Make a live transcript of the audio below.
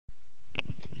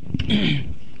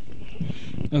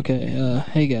Okay,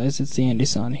 hey guys, it's the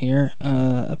Andy-san here.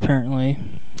 Apparently,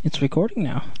 it's recording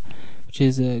now, which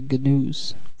is good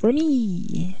news for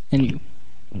me and you,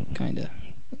 kinda,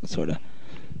 sorta.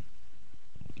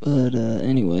 But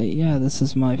anyway, yeah, this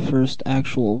is my first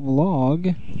actual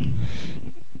vlog.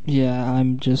 Yeah,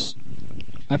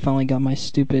 I finally got my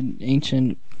stupid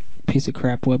ancient piece of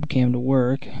crap webcam to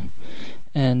work,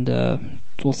 and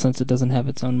well, since it doesn't have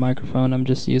its own microphone, I'm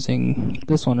just using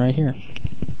this one right here.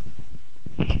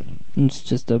 It's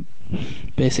just a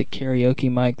basic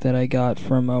karaoke mic that I got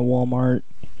from Walmart,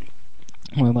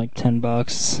 only like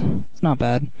 $10. It's not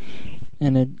bad,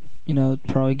 and it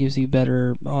probably gives you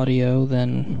better audio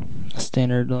than a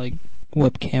standard like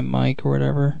webcam mic or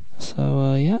whatever.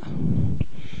 So yeah,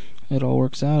 it all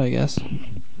works out, I guess.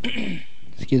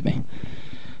 Excuse me.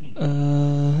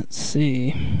 Let's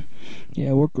see.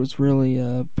 Yeah, work was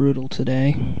really brutal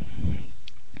today.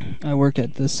 I work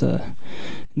at this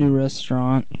new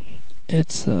restaurant.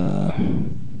 It's I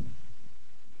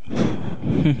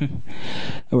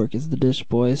work as the dish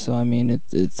boy, so I mean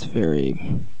it's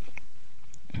very,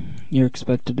 you're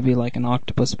expected to be like an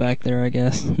octopus back there, I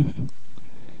guess.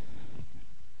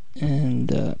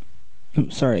 And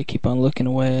I'm sorry, I keep on looking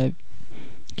away.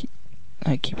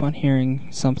 I keep on hearing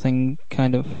something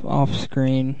kind of off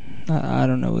screen. I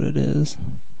don't know what it is.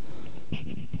 I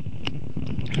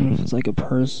don't know if it's like a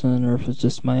person or if it's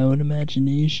just my own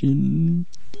imagination.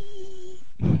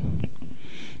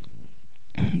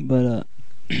 But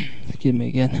excuse me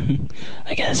again.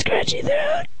 I got a scratchy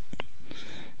throat.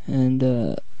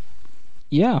 And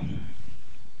yeah,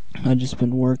 I've just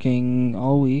been working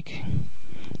all week,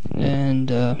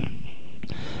 and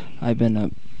I've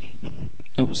been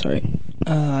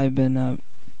I've been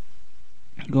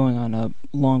going on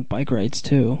long bike rides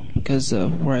too, because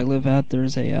where I live at,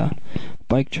 there's a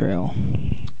bike trail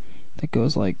that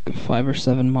goes like 5 or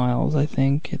 7 miles, I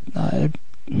think.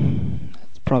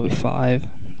 It's probably 5,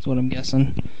 is what I'm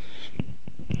guessing.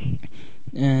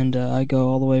 And I go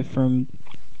all the way from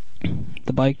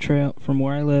the bike trail, from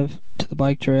where I live, to the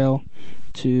bike trail,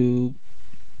 to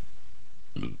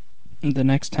the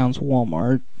next town's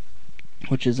Walmart,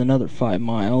 which is another 5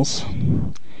 miles.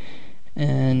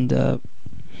 And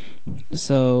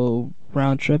so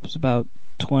round trip is about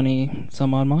 20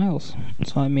 some odd miles.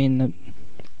 So I mean, it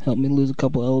helped me lose a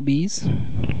couple lbs.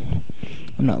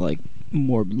 I'm not like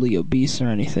morbidly obese or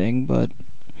anything, but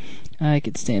I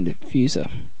could stand it if you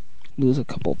lose a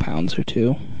couple pounds or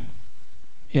two.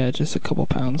 Yeah, just a couple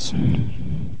pounds,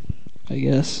 I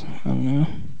guess. I don't know.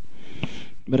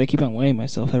 But I keep on weighing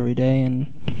myself every day,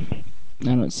 and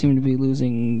I don't seem to be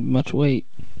losing much weight.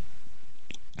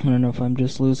 I don't know if I'm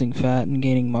just losing fat and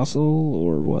gaining muscle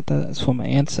or what. That's what my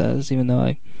aunt says, even though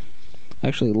I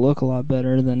actually look a lot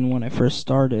better than when I first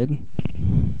started.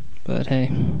 But hey,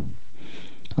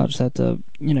 I'll just have to,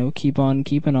 keep on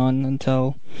keeping on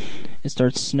until it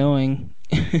starts snowing.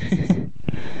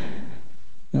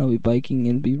 I'll be biking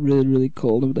and be really, really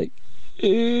cold and be like,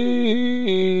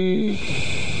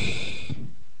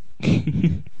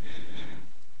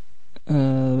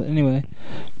 anyway,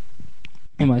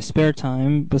 in my spare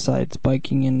time, besides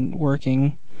biking and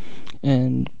working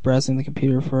and browsing the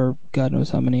computer for God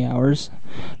knows how many hours,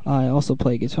 I also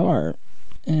play guitar.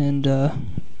 And,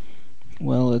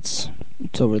 well, it's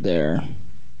over there.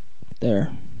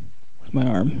 There. Where's my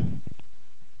arm?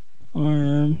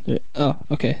 There. Oh,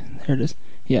 okay. There it is.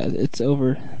 Yeah, it's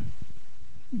over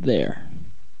there.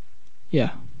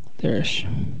 Yeah, there-ish.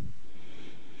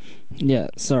 Yeah,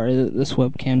 sorry, this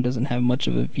webcam doesn't have much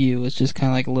of a view. It's just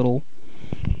kind of like a little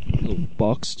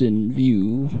boxed-in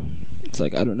view. It's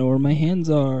like, I don't know where my hands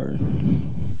are.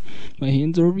 My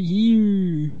hands are over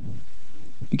here.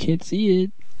 You can't see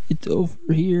it. It's over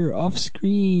here, off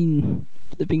screen.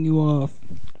 Flipping you off.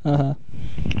 Man,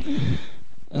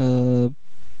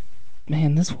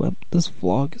 this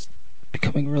vlog is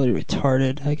becoming really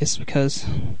retarded. I guess because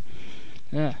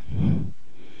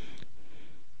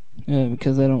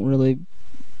because I don't really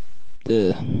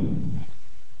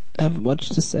have much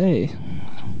to say.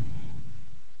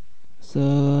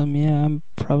 So yeah, I'm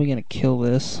probably gonna kill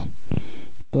this,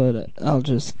 but I'll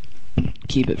just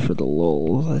keep it for the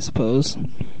lulz, I suppose.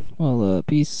 Well,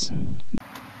 peace.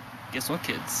 Guess what,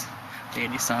 kids?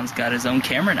 Andy-san's got his own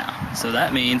camera now, so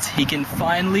that means he can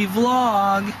finally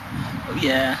vlog. Oh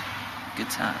yeah, good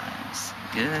times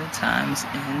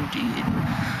indeed.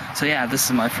 So yeah, this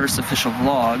is my first official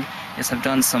vlog. Yes, I've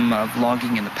done some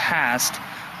vlogging in the past,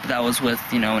 but that was with,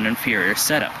 an inferior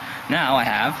setup. Now I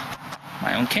have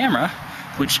my own camera,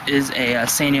 which is a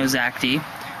Sanyo Zacti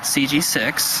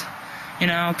CG6,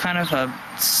 kind of a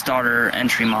starter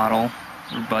entry model,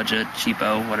 or budget,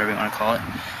 cheapo, whatever you want to call it.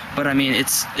 But I mean,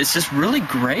 it's just really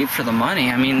great for the money.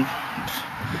 I mean,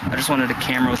 I just wanted a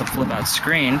camera with a flip-out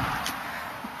screen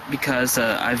because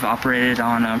I've operated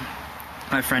on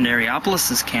my friend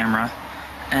Ariopolis' camera,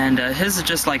 and his is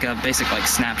just like a basic like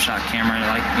snapshot camera,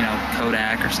 like, you know,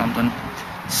 Kodak or something.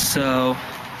 So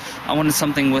I wanted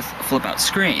something with a flip-out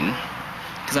screen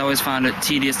because I always found it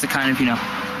tedious to kind of, you know,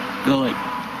 go like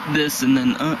this and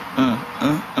then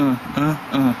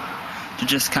to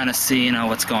just kind of see, you know,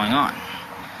 what's going on.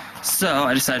 So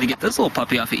I decided to get this little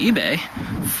puppy off of eBay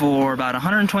for about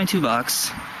 122 bucks.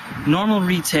 Normal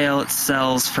retail it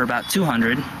sells for about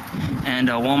 200, and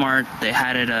Walmart, they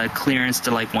had it clearance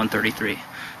to like 133.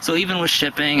 So even with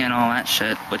shipping and all that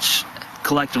shit, which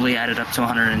collectively added up to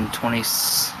 120, I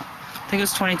think it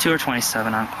was 22 or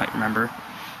 27, I don't quite remember.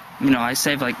 You know, I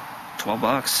saved like 12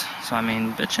 bucks. So I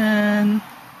mean, bitchin'.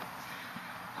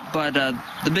 But the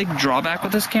big drawback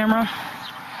with this camera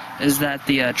is that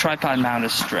the tripod mount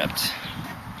is stripped,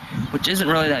 which isn't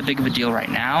really that big of a deal right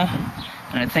now,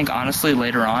 and I think honestly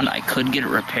later on I could get it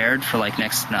repaired for like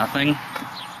next to nothing.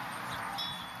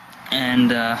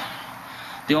 And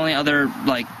the only other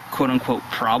like quote-unquote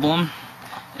problem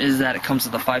is that it comes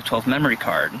with a 512 memory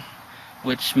card,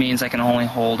 which means I can only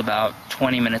hold about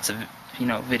 20 minutes of, you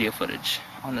know, video footage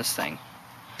on this thing,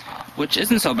 which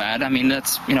isn't so bad. I mean,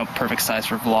 that's, you know, perfect size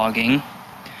for vlogging.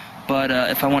 But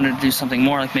if I wanted to do something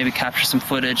more, like maybe capture some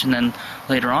footage and then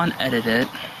later on edit it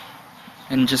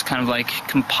and just kind of like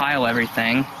compile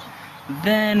everything,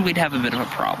 then we'd have a bit of a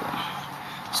problem.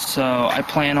 So I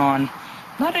plan on,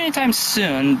 not anytime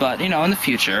soon, but, you know, in the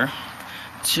future,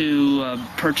 to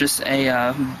purchase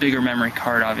a bigger memory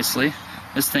card, obviously.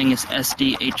 This thing is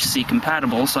SDHC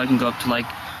compatible, so I can go up to like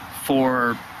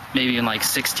 4, maybe even like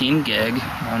 16 gig,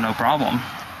 no problem.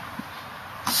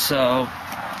 So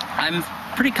I'm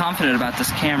pretty confident about this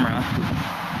camera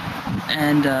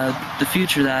and the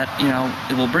future that, you know,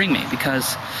 it will bring me,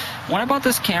 because when I bought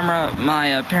this camera,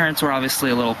 my parents were obviously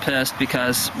a little pissed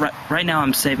because right now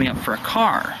I'm saving up for a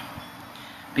car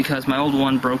because my old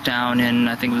one broke down in,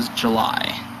 I think it was July.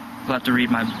 You'll have to read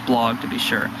my blog to be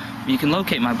sure. You can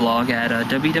locate my blog at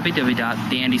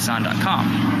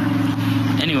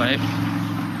www.theandyson.com. Anyway,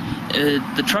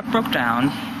 the truck broke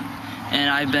down, and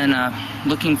I've been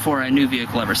looking for a new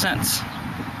vehicle ever since.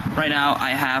 Right now,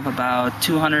 I have about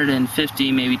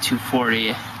 250, maybe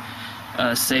 240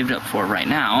 saved up for right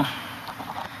now,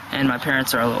 and my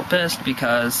parents are a little pissed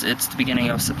because it's the beginning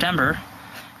of September,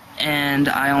 and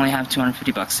I only have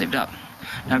 250 bucks saved up.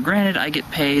 Now, granted, I get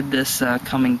paid this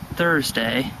coming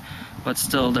Thursday, but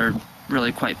still, they're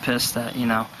really quite pissed that, you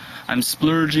know, I'm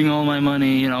splurging all my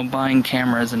money, you know, buying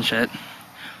cameras and shit.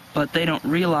 But they don't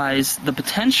realize the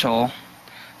potential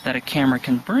that a camera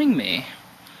can bring me.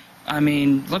 I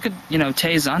mean, look at, you know,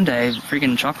 Tay Zonde,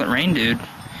 freaking Chocolate Rain dude.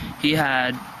 He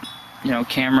had, you know,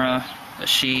 camera, a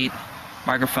sheet,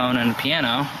 microphone, and a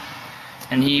piano,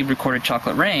 and he recorded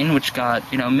Chocolate Rain, which got,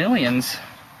 you know, millions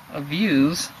of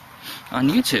views on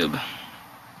YouTube,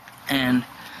 and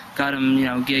got him, you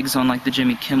know, gigs on like the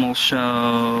Jimmy Kimmel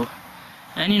Show,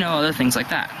 and, you know, other things like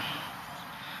that.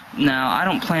 Now, I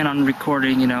don't plan on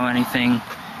recording, you know, anything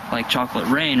like Chocolate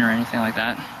Rain or anything like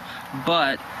that,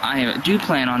 but I do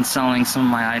plan on selling some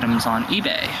of my items on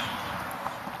eBay.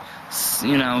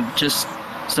 You know, just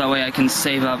so that way I can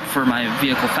save up for my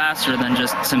vehicle faster than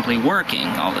just simply working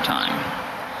all the time.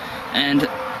 And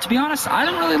to be honest, I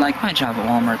don't really like my job at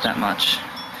Walmart that much.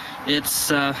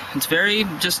 It's very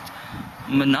just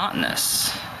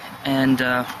monotonous, and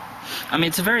I mean,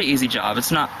 it's a very easy job.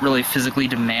 It's not really physically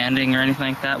demanding or anything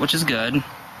like that, which is good,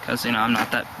 because, you know, I'm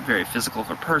not that very physical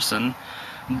of a person,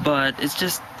 but it's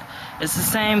just, it's the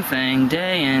same thing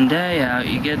day in, day out.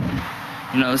 You get,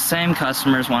 you know, the same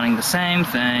customers wanting the same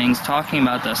things, talking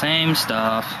about the same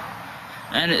stuff,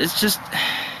 and it's just,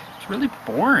 it's really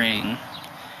boring.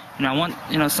 You know, I want,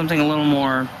 you know, something a little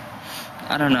more,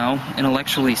 I don't know,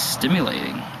 intellectually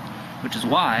stimulating, which is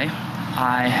why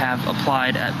I have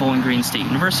applied at Bowling Green State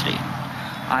University.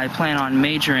 I plan on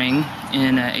majoring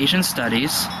in Asian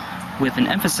Studies with an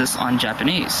emphasis on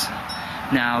Japanese.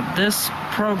 Now, this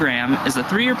program is a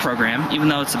 3-year program, even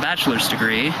though it's a bachelor's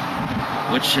degree,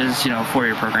 which is, you know, a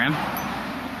 4-year program,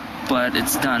 but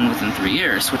it's done within 3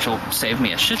 years, which will save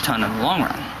me a shit ton in the long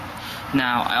run.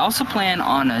 Now, I also plan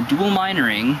on dual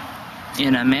minoring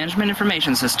in management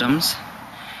information systems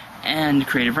and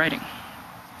creative writing.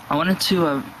 I wanted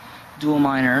to dual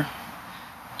minor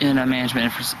in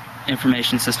management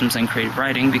information systems and creative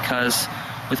writing because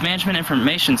with management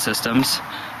information systems,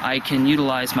 I can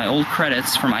utilize my old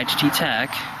credits from ITT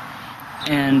Tech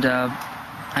and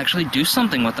actually do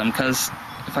something with them, because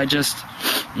if I just,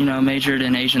 majored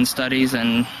in Asian studies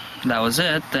and that was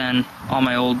it, then all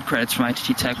my old credits from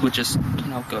ITT Tech would just,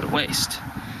 go to waste.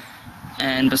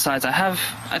 And besides, I have,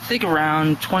 I think,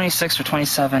 around 26 or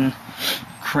 27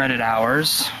 credit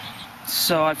hours.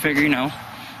 So I figure,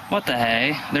 what the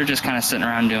hey, they're just kind of sitting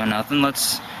around doing nothing.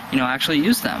 Let's, actually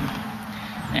use them.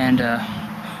 And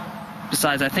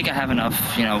besides, I think I have enough,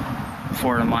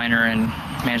 for a minor in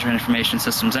management information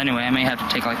systems anyway. I may have to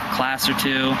take like a class or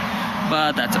two,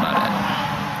 but that's about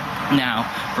it. Now,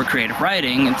 for creative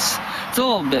writing, it's a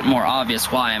little bit more obvious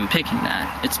why I'm picking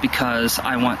that. It's because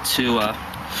I want to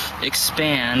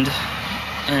expand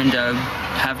and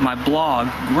have my blog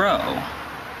grow.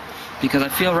 Because I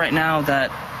feel right now that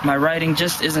my writing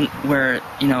just isn't where,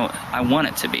 I want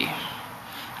it to be.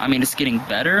 I mean, it's getting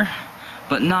better,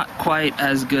 but not quite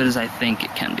as good as I think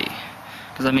it can be.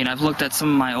 Because, I've looked at some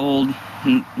of my old,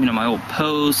 my old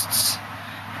posts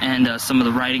and some of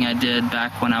the writing I did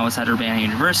back when I was at Urbana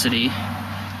University,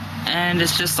 and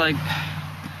it's just like,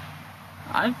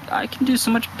 I can do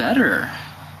so much better.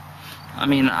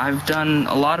 I've done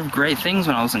a lot of great things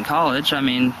when I was in college.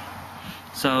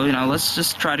 So, let's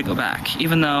just try to go back.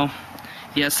 Even though,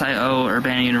 yes, I owe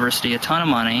Urbana University a ton of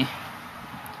money,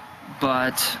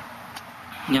 but,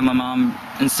 my mom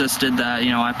insisted that,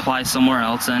 I apply somewhere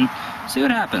else and see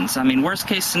what happens. Worst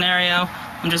case scenario,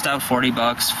 I'm just out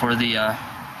 $40 for the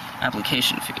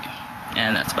application fee,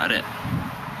 and that's about it.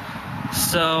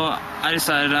 So I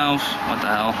decided, oh, what the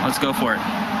hell, let's go for it.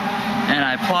 And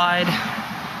I applied.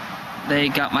 They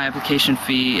got my application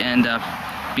fee, and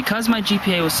because my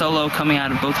GPA was so low coming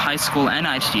out of both high school and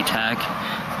ITT Tech,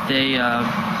 they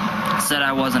said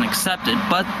I wasn't accepted,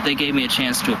 but they gave me a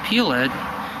chance to appeal it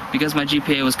because my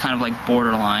GPA was kind of like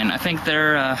borderline. I think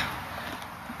their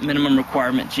minimum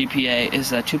requirement GPA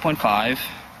is 2.5,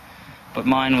 but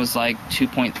mine was like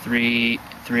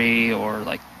 2.33 or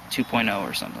like 2.0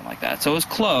 or something like that. So it was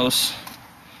close,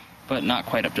 but not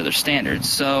quite up to their standards.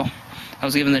 So I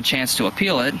was given the chance to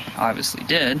appeal it. Obviously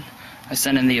did. I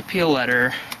sent in the appeal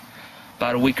letter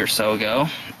about a week or so ago,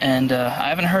 and I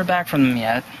haven't heard back from them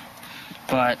yet,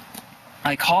 but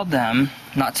I called them,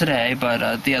 not today,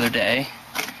 but the other day,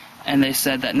 and they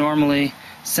said that normally,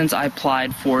 since I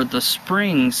applied for the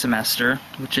spring semester,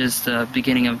 which is the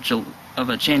beginning of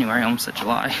January, I almost said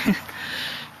July,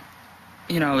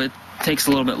 it takes a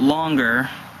little bit longer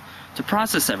to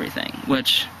process everything,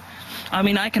 which,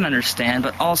 I can understand,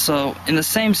 but also, in the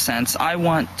same sense, I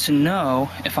want to know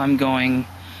if I'm going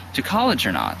to college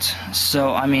or not.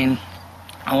 So, I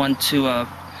want to,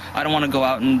 I don't want to go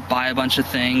out and buy a bunch of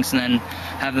things and then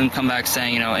have them come back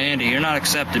saying, Andy, you're not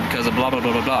accepted because of blah, blah,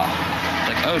 blah, blah, blah.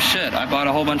 Like, oh shit, I bought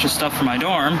a whole bunch of stuff for my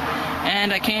dorm,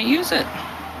 and I can't use it.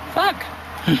 Fuck.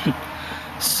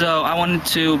 So, I wanted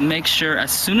to make sure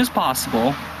as soon as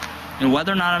possible,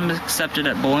 whether or not I'm accepted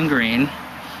at Bowling Green,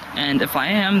 and if I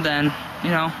am, then,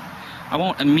 I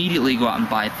won't immediately go out and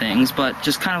buy things, but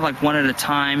just kind of like one at a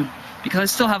time, because I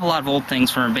still have a lot of old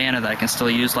things from Urbana that I can still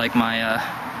use, like my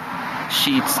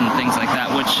sheets and things like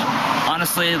that, which,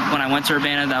 honestly, when I went to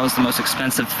Urbana, that was the most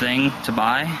expensive thing to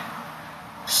buy.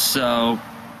 So,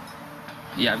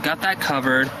 yeah, I've got that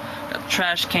covered, got the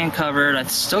trash can covered.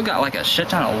 I've still got like a shit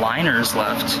ton of liners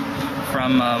left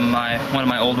from one of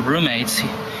my old roommates.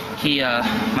 He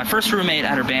my first roommate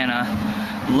at Urbana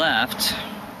left,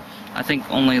 I think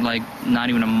only like not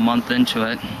even a month into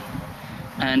it,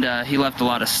 and he left a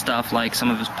lot of stuff, like some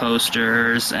of his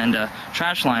posters and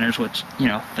trash liners, which,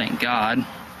 thank God,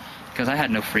 because I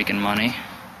had no freaking money.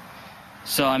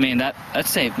 So that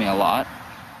saved me a lot,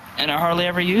 and I hardly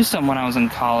ever used them when I was in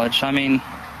college.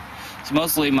 It's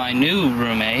mostly my new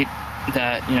roommate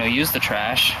that used the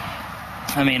trash.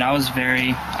 I was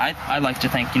very, I like to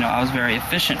think, I was very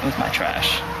efficient with my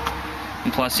trash.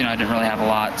 And plus, I didn't really have a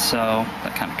lot, so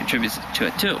that kind of contributes to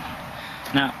it too.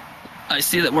 Now, I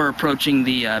see that we're approaching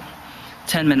the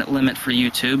 10-minute limit for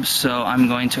YouTube, so I'm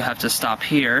going to have to stop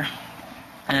here.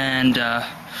 And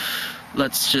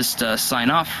let's just sign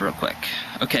off real quick.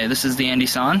 Okay, this is the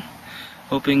Andy-san.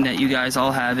 Hoping that you guys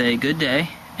all have a good day,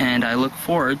 and I look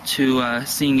forward to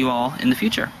seeing you all in the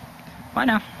future. Bye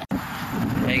now.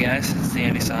 Hey guys, it's the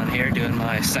Andy-san here, doing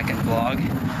my second vlog.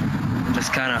 I'm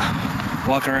just kind of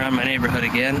walking around my neighborhood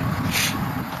again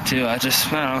to just,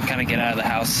 kind of get out of the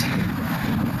house.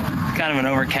 It's kind of an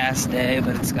overcast day,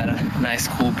 but it's got a nice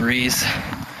cool breeze.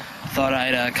 Thought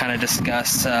I'd kind of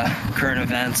discuss current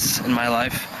events in my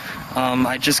life.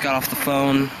 I just got off the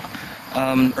phone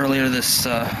earlier this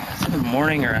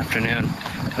morning or afternoon,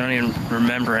 I don't even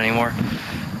remember anymore,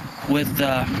 with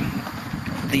the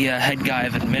head guy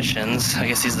of admissions. I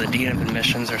guess he's the dean of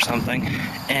admissions or something,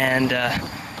 and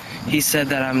he said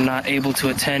that I'm not able to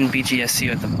attend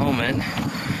BGSU at the moment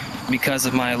because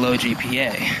of my low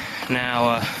GPA.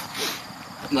 Now,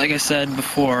 like I said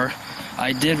before,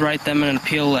 I did write them an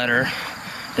appeal letter.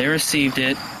 They received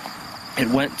it. It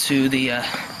went to the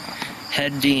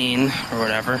head dean or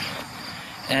whatever,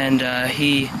 and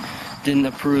he didn't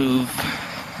approve.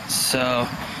 So,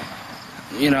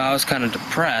 I was kind of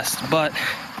depressed, but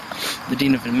the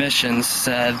dean of admissions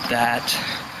said that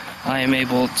I am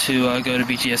able to go to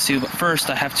BGSU, but first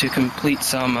I have to complete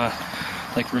some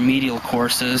remedial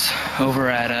courses over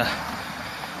at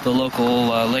the local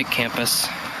lake campus.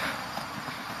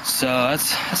 So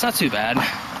that's not too bad.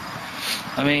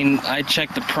 I mean, I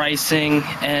checked the pricing,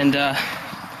 and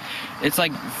it's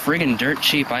like friggin' dirt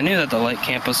cheap. I knew that the lake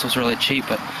campus was really cheap,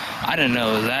 but I didn't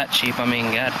know it was that cheap. I mean,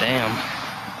 goddamn.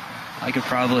 I could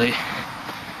probably,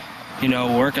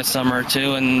 work a summer or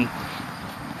two and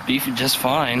be just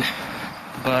fine.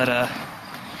 But,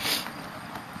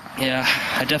 yeah,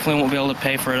 I definitely won't be able to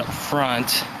pay for it up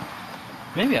front.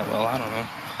 Maybe I will, I don't know.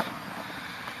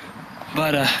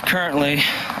 But, currently,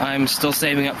 I'm still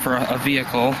saving up for a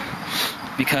vehicle,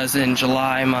 because in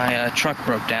July my truck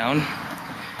broke down,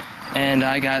 and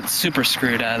I got super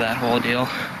screwed out of that whole deal.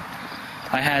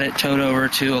 I had it towed over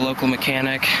to a local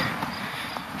mechanic.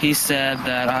 He said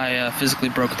that I physically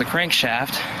broke the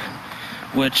crankshaft,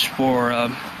 which for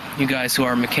you guys who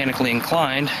are mechanically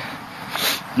inclined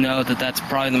know that that's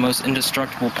probably the most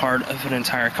indestructible part of an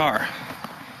entire car.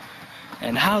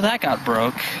 And how that got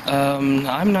broke,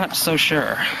 I'm not so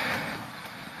sure.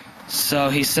 So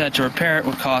he said to repair it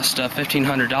would cost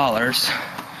 $1,500,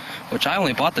 which I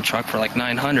only bought the truck for like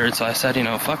 $900, so I said,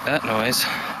 fuck that noise.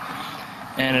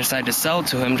 And I decided to sell it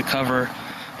to him to cover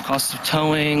cost of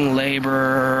towing,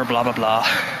 labor, blah blah blah.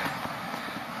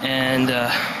 And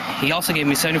he also gave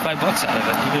me 75 bucks out of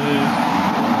it.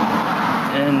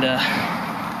 And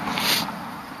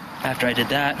after I did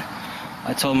that,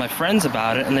 I told my friends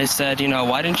about it, and they said,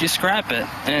 why didn't you scrap it?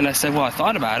 And I said, well, I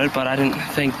thought about it, but I didn't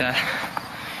think that,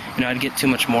 I'd get too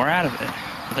much more out of it.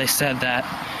 But they said that,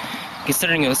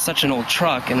 considering it was such an old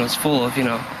truck and was full of,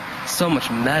 so much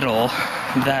metal,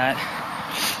 that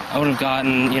I would have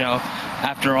gotten,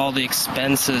 after all the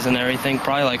expenses and everything,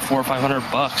 probably like $400 or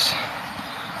 $500.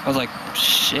 I was like,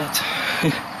 shit.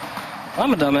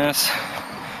 I'm a dumbass.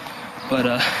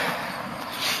 But,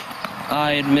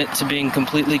 I admit to being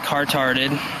completely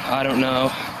car-tarded. I don't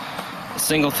know a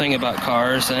single thing about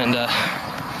cars, and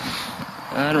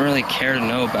I don't really care to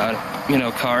know about,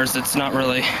 cars. It's not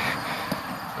really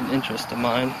an interest of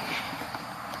mine.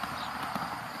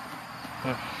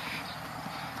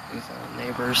 These are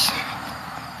neighbors.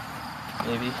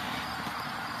 Maybe.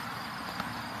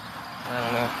 I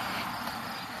don't know.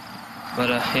 But,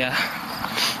 yeah.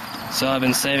 So I've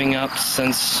been saving up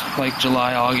since, like,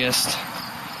 July, August.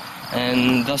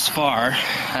 And thus far,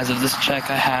 as of this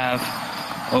check, I have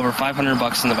over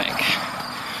 $500 in the bank.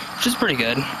 Which is pretty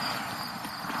good.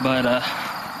 But,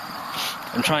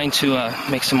 I'm trying to,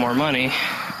 make some more money.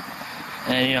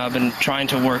 And, I've been trying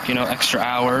to work, extra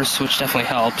hours, which definitely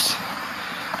helps.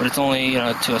 But it's only,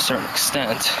 to a certain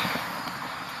extent.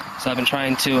 So I've been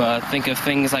trying to think of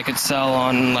things I could sell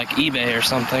on like eBay or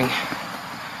something.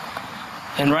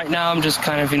 And right now I'm just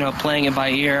kind of, playing it by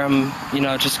ear. I'm,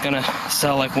 just gonna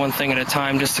sell like one thing at a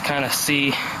time just to kind of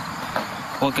see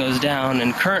what goes down.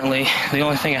 And currently, the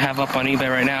only thing I have up on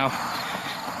eBay right now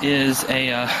is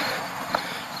an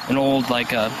old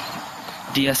like a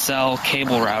DSL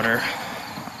cable router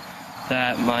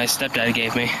that my stepdad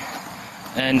gave me.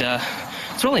 And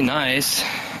it's really nice.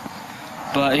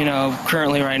 But,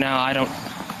 currently right now I don't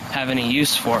have any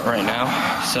use for it right now.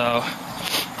 So,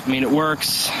 it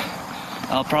works.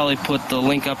 I'll probably put the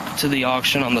link up to the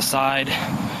auction on the side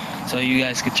so you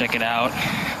guys could check it out.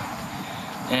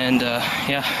 And,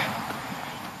 yeah.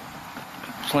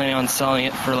 Planning on selling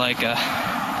it for like,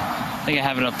 I think I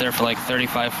have it up there for like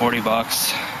 $35, $40.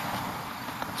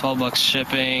 $12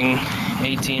 shipping,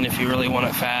 $18 if you really want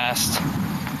it fast.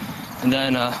 And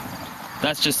then,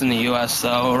 that's just in the US,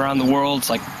 so around the world it's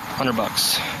like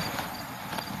 $100.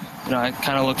 I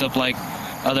kind of looked up like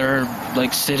other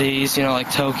like cities, like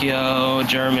Tokyo,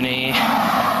 Germany,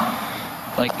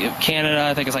 like Canada.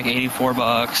 I think it's like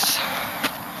 $84.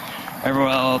 Everywhere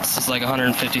else is like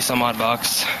 150 some odd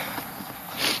bucks.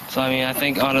 So I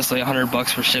think honestly $100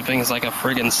 for shipping is like a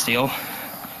friggin' steal.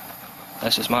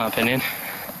 That's just my opinion.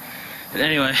 But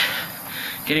anyway,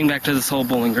 getting back to this whole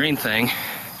Bowling Green thing.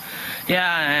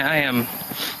 Yeah, I am,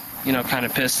 kind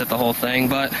of pissed at the whole thing,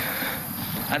 but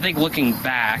I think looking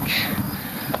back,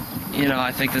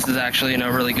 I think this is actually,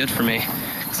 really good for me,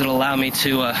 because it'll allow me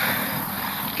to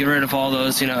get rid of all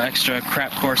those, extra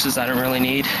crap courses I don't really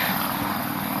need,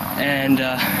 and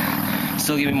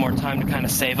still give me more time to kind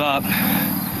of save up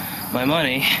my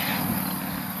money,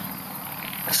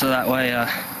 so that way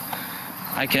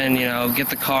I can, get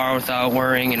the car without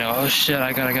worrying, oh shit,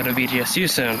 I gotta go to BGSU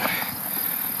soon.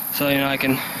 So, I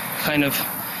can kind of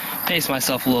pace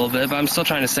myself a little bit, but I'm still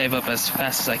trying to save up as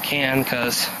fast as I can,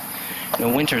 because,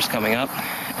 winter's coming up,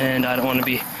 and I don't want to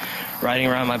be riding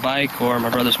around my bike or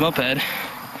my brother's moped,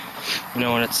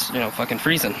 when it's, fucking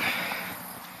freezing.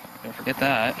 Don't forget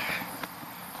that.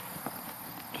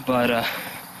 But,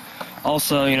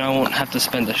 also, I won't have to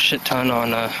spend a shit ton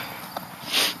on,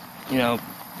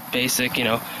 basic,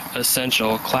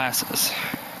 essential classes.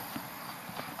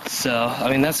 So,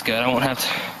 that's good. I won't have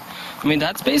to...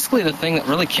 that's basically the thing that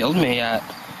really killed me at,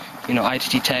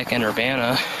 ITT Tech and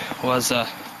Urbana, was, the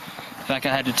fact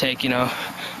I had to take,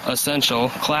 essential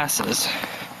classes.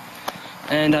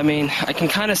 And, I can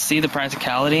kind of see the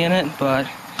practicality in it, but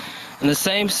in the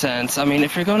same sense,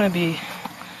 if you're going to be,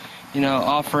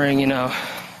 offering,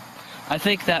 I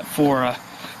think that for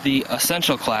the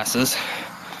essential classes,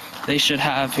 they should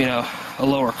have, a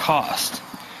lower cost.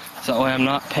 So that way I'm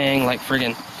not paying like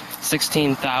friggin'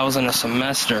 $16,000 a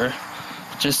semester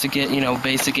just to get,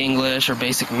 basic English or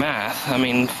basic math.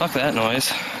 Fuck that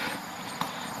noise.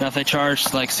 Now if they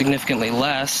charge like significantly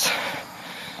less,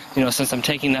 since I'm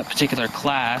taking that particular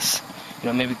class,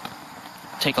 maybe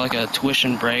take like a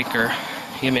tuition break or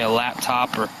give me a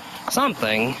laptop or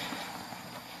something,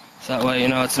 so that way,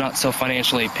 it's not so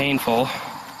financially painful.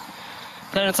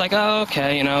 Then it's like, oh,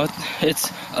 okay,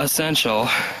 it's essential.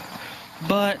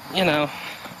 But, I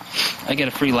get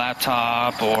a free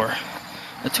laptop or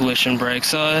a tuition break,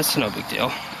 so it's no big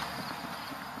deal.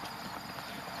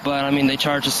 But, they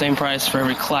charge the same price for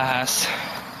every class,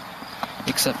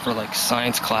 except for, like,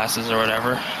 science classes or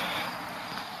whatever.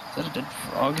 Is that a dead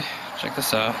frog? Check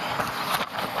this out.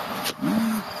 It's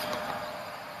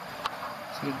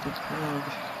a dead frog.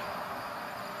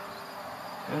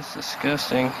 That's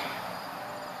disgusting. What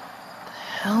the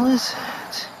hell is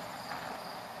it?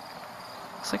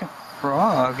 Looks like a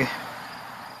frog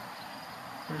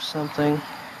or something.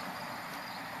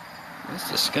 That's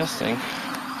disgusting.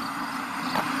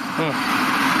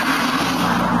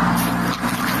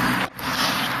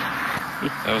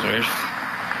 That was weird.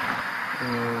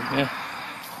 Yeah.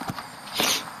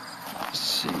 Let's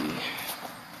see.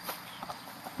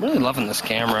 I'm really loving this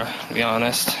camera, to be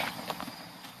honest.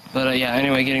 But yeah,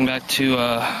 anyway, getting back to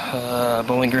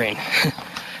Bowling Green.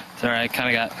 Sorry,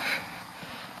 I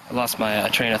lost my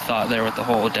train of thought there with the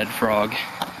whole dead frog.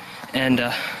 And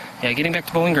yeah, getting back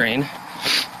to Bowling Green,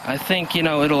 I think,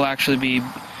 it'll actually be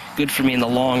good for me in the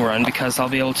long run, because I'll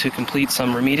be able to complete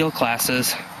some remedial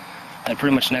classes at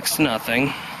pretty much next to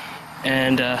nothing,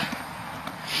 and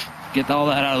get all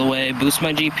that out of the way, boost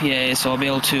my GPA, so I'll be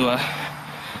able to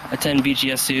attend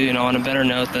BGSU, on a better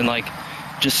note than like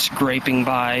just scraping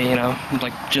by,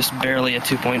 like just barely a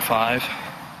 2.5.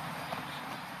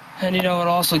 And it'll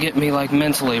also get me like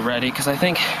mentally ready, because I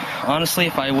think honestly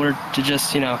if I were to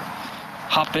just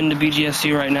hop into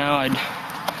BGSU right now,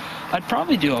 I'd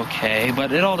probably do okay,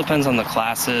 but it all depends on the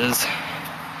classes,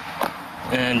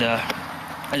 and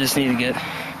I just need to get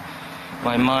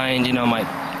my mind,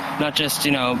 not just,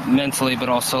 mentally, but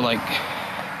also, like,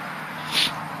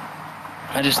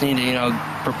 I just need to,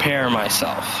 prepare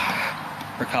myself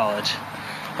for college.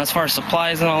 As far as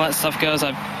supplies and all that stuff goes,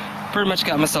 I've pretty much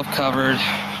got myself covered.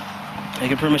 I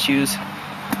can pretty much use,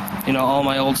 all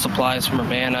my old supplies from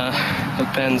Urbana, hook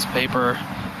pens, paper,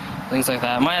 things like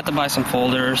that. I might have to buy some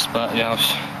folders, but,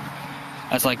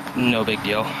 that's like no big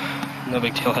deal. No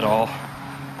big deal at all.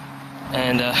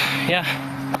 And, yeah.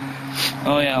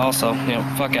 Oh, yeah, also,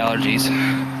 fuck allergies.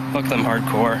 Fuck them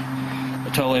hardcore.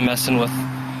 They're totally messing with,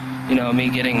 me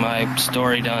getting my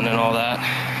story done and all that.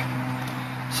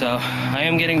 So, I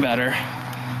am getting better,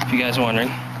 if you guys are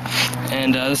wondering.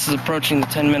 And, this is approaching the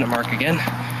 10-minute mark again.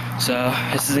 So,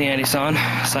 this is the Andy San,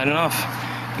 signing off.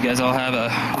 You guys all have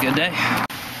a good day.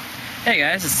 Hey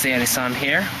guys, it's Andy San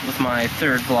here with my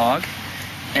third vlog.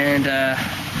 And,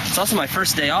 it's also my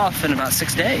first day off in about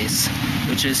 6 days,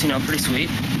 which is, pretty sweet.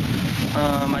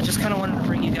 I just kind of wanted to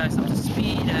bring you guys up to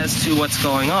speed as to what's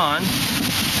going on,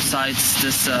 besides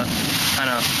this kind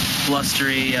of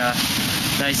blustery,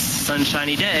 nice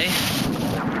sunshiny day.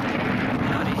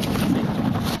 Howdy.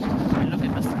 Look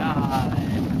at the sky.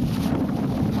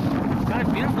 It's kind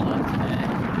of beautiful out today.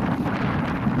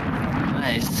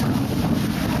 Nice.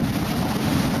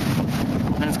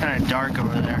 And it's kind of dark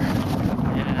over there.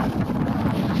 Yeah.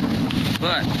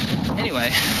 But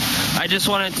anyway, I just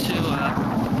wanted to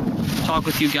talk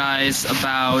with you guys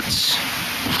about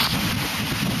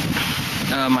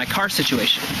my car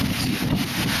situation.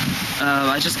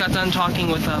 I just got done talking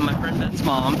with my friend Ben's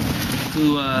mom,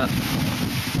 who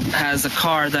has a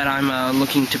car that I'm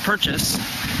looking to purchase,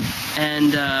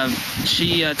 and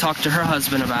she talked to her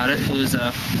husband about it, who's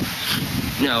a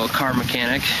car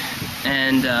mechanic,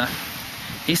 and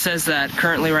he says that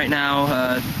currently right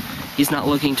now he's not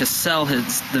looking to sell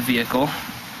the vehicle,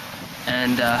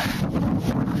 and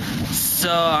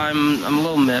so I'm a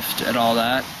little miffed at all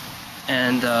that,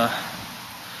 and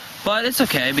but it's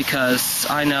okay because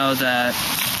I know that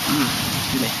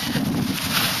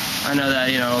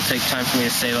it'll take time for me to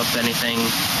save up anything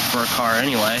for a car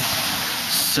anyway.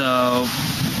 So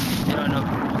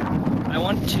I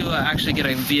want to actually get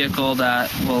a vehicle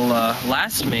that will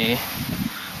last me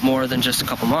more than just a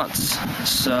couple months.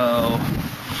 So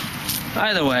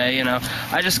either way,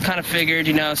 I just kind of figured,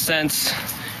 since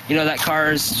that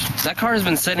car has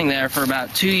been sitting there for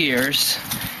about 2 years,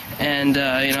 and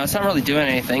it's not really doing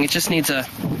anything. It just needs a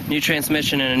new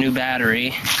transmission and a new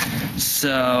battery.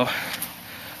 So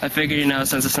I figured,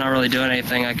 since it's not really doing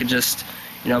anything, I could just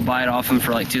buy it off him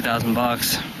for like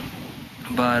 $2,000.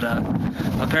 But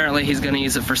apparently he's gonna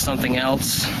use it for something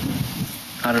else.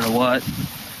 I don't know what.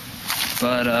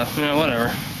 But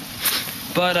whatever.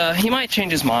 But he might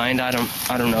change his mind. I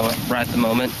don't know it right at the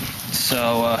moment.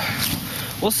 So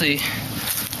we'll see.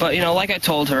 But like I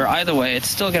told her, either way, it's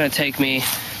still gonna take me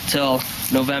till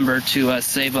November to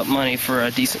save up money for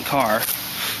a decent car,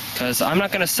 because I'm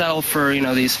not gonna settle for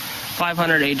these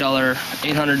 $500,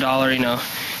 $800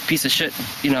 piece of shit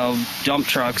dump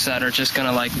trucks that are just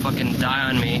gonna like fucking die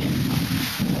on me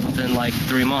within like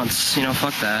 3 months.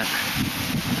 Fuck that.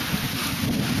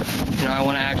 I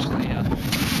want to actually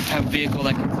have a vehicle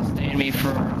that can sustain me for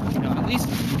at least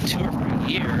 2 or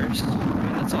 3 years.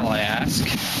 That's all I ask.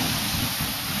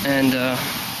 And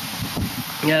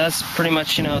yeah, that's pretty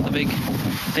much the big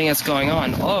thing that's going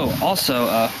on. Oh, also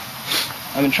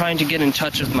I've been trying to get in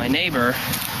touch with my neighbor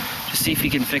to see if he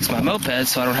can fix my moped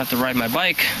so I don't have to ride my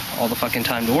bike all the fucking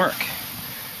time to work.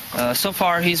 So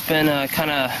far he's been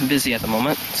kind of busy at the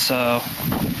moment, so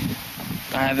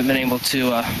I haven't been able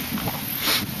to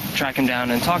track him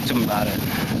down and talk to him about it.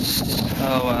 So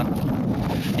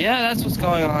yeah, that's what's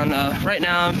going on. Right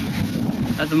now,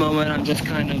 at the moment, I'm just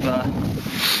kind of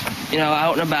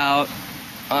out and about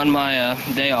on my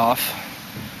day off,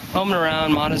 roaming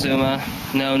around Montezuma.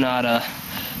 No, not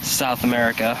South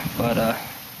America, but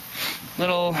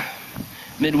little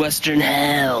Midwestern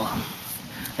hell.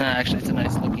 Actually, it's a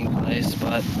nice looking place,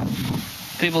 but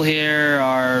people here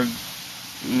are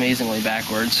amazingly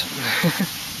backwards.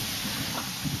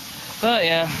 But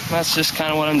yeah, that's just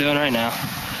kind of what I'm doing right now.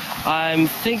 I'm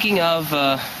thinking of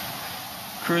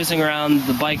cruising around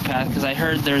the bike path, because I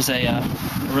heard there's a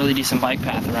really decent bike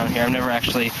path around here. I've never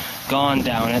actually gone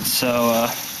down it, so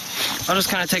I'll just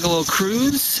kind of take a little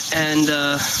cruise and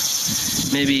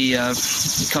maybe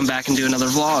come back and do another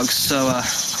vlog. So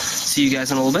see you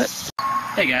guys in a little bit.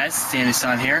 Hey guys,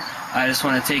 Dion here. I just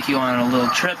want to take you on a little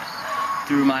trip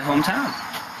through my hometown.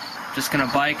 Just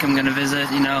gonna bike. I'm gonna visit,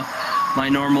 my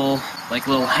normal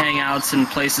little hangouts and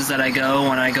places that I go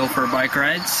when I go for a bike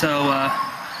ride. So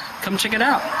come check it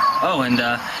out. Oh, and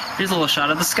here's a little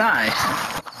shot of the sky.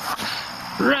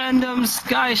 Random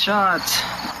sky shot.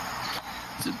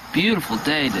 It's a beautiful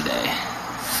day today.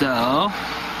 So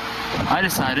I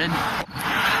decided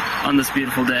on this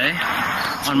beautiful day,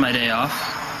 on my day off,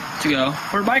 to go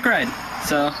for a bike ride.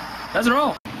 So let's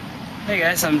roll. Hey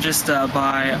guys, I'm just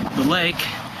by the lake,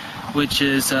 which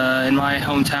is in my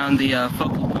hometown the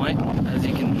focal point. As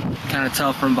you can kind of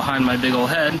tell from behind my big old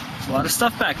head, there's a lot of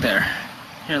stuff back there.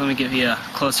 Here, let me give you a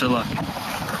closer look.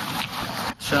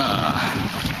 So,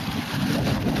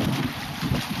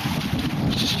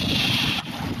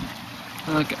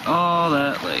 look at all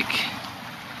that lake.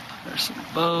 There's some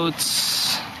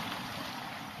boats,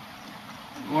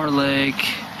 more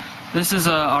lake. This is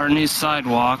our new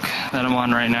sidewalk that I'm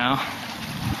on right now.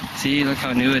 See, look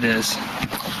how new it is.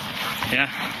 Yeah,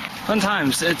 fun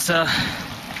times. It's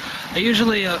I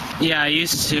usually I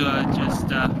used to just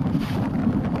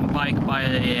bike by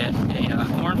a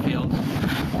cornfield,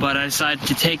 but I decided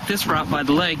to take this route by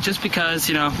the lake just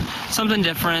because something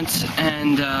different,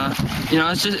 and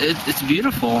it's just it's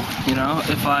beautiful.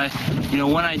 If I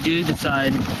when I do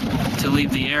decide to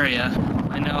leave the area,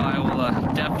 I know I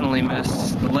will definitely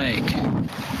miss the lake.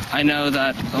 I know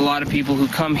that a lot of people who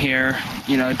come here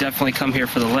definitely come here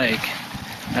for the lake,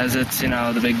 as it's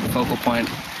the big focal point.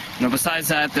 Besides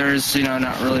that, there's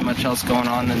not really much else going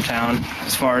on in town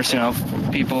as far as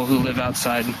people who live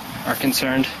outside are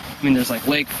concerned. I mean, there's like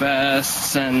lake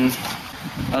fests and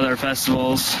other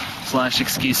festivals /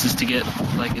 excuses to get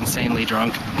like insanely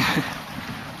drunk.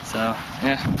 So,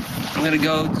 yeah. I'm gonna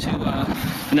go to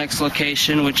the next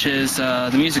location, which is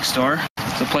the music store.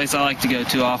 It's a place I like to go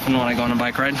to often when I go on a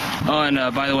bike ride. Oh, and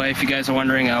by the way, if you guys are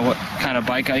wondering what kind of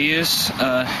bike I use,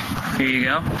 here you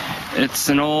go. It's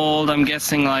an old, I'm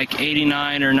guessing like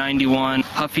 89 or 91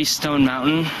 Huffy Stone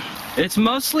Mountain. It's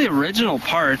mostly original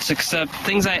parts, except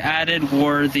things I added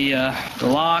were the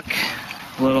lock,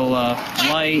 little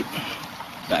light.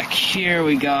 Back here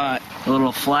we got a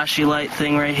little flashy light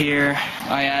thing right here.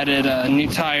 I added new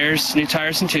tires and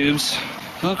tubes.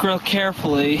 If you look real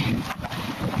carefully,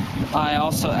 I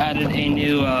also added a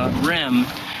new rim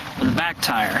for the back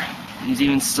tire. He's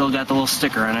even still got the little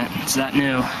sticker on it. It's that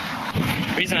new.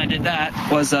 The reason I did that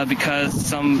was because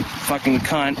some fucking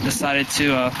cunt decided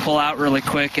to pull out really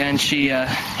quick and she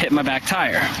hit my back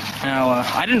tire. Now,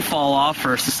 I didn't fall off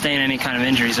or sustain any kind of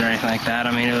injuries or anything like that.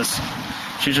 I mean,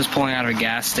 she was just pulling out of a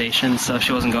gas station, so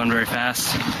she wasn't going very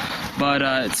fast. But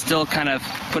it still kind of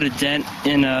put a dent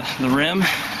in the rim,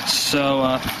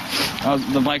 so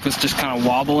the bike was just kind of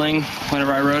wobbling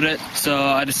whenever I rode it. So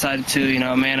I decided to, you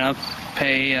know, man up,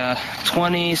 pay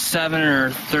 27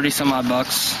 or 30 some odd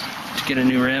bucks to get a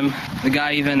new rim. The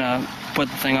guy even put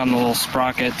the thing on the little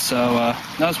sprocket, so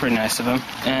that was pretty nice of him.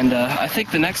 And I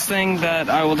think the next thing that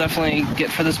I will definitely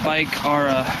get for this bike, or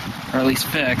at least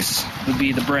fix, would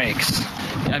be the brakes.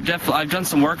 I've done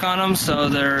some work on them, so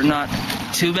they're not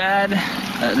too bad.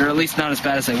 They're at least not as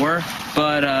bad as they were,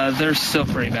 but they're still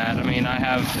pretty bad. I mean, I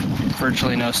have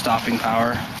virtually no stopping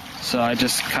power, so I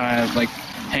just kind of like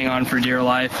hang on for dear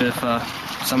life if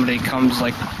somebody comes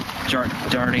like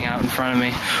darting out in front of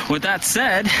me. With that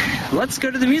said, let's go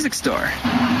to the music store.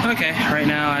 Okay, right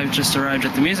now I've just arrived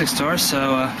at the music store,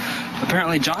 so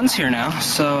apparently John's here now,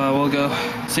 so we'll go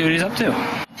see what he's up to.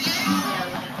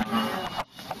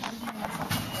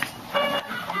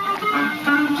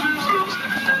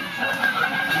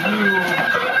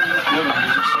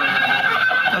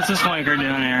 What's this wanker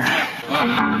doing here?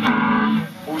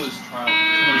 What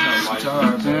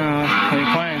are you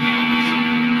playing?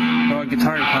 What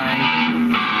guitar are you playing?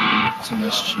 It's an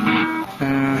SG.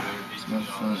 It's much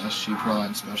fun. SG Pro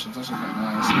Line Special. It's actually quite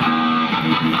nice.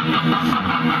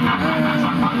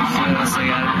 Let's see what else I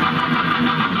got.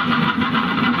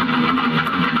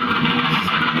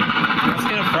 Let's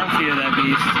get a front view of that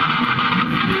beast.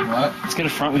 What? Let's get a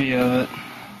front view of it.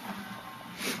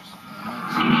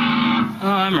 Oh,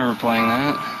 I remember playing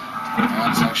that. Yeah,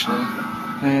 it's actually.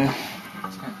 Yeah.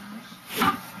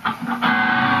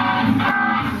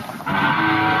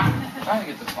 I'm trying to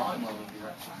get the volume level to be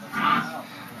right.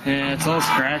 Yeah, it's a little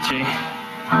scratchy.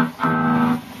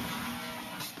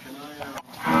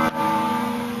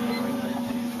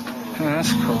 Oh,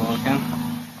 that's cool looking.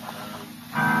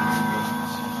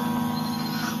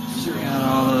 Got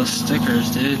all those stickers,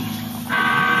 dude.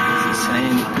 It's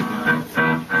insane.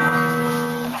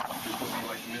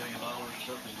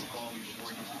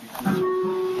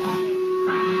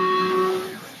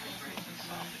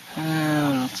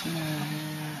 What else we got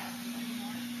here?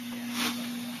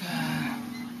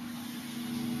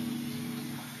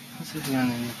 Let's see if we got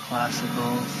any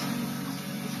classicals.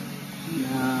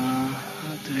 No,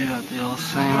 what do we got? The old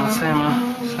same.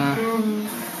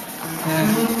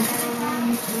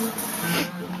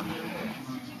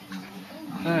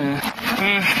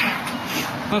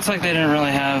 Looks like they didn't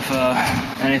really have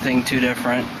anything too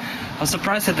different. I was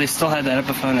surprised that they still had that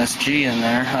Epiphone SG in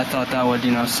there. I thought that would,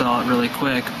 you know, sell it really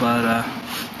quick, but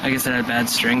I guess it had bad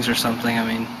strings or something. I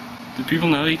mean, do people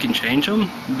know you can change them?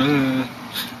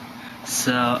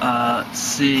 So, let's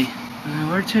see.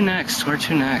 Where to next?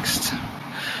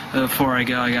 Before I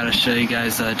go, I gotta show you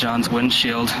guys John's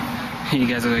windshield. You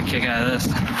guys are gonna kick out of this.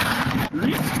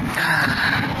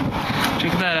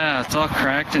 Check that out. It's all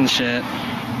cracked and shit.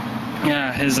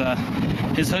 Yeah, his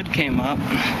hood came up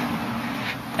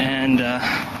and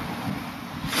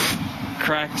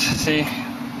cracked. See,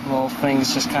 little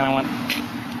things just kind of went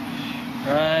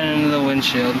right into the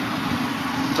windshield.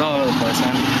 It's all over the place,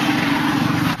 man.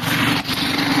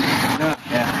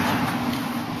 Yeah,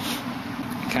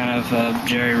 kind of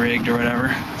jerry-rigged or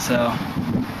whatever. So,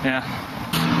 yeah.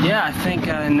 I think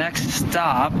next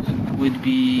stop would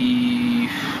be.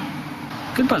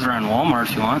 Could buzz around Walmart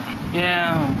if you want.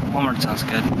 Yeah, Walmart sounds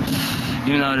good.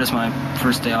 Even though it is my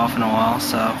first day off in a while,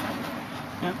 so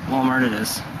yeah, Walmart it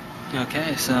is.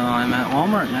 Okay, so I'm at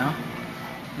Walmart now,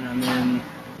 and I'm in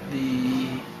the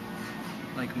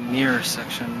like mirror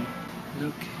section.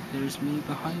 Look, there's me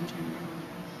behind you.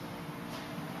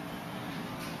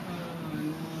 Oh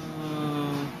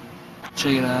no!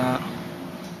 Check it out.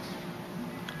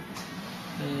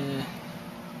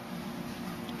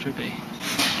 Trippy.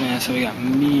 Yeah, so we got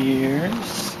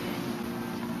mirrors.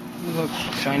 Look,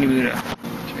 shiny Buddha.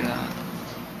 Check it out.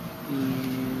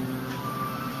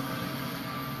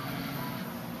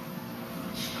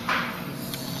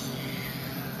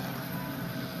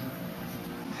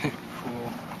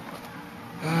 Cool.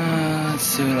 Let's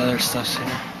see what other stuff's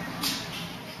here.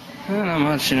 Not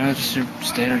much, you know, just your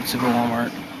standard super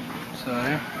Walmart. So,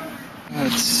 yeah.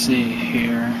 Let's see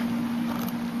here.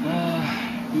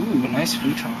 Ooh, nice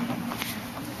futon.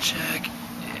 Check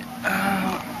it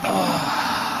out. Oh.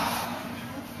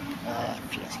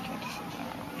 Feels good.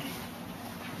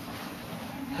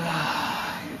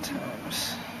 Good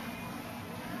times.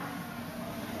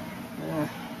 Yeah.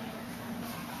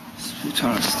 This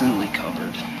futon is thinly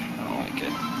covered. I don't like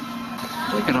it.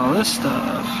 Look at all this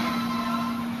stuff.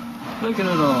 Look at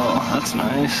it all. That's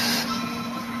nice.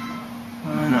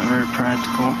 Not very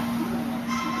practical.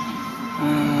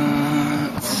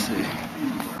 Let's see.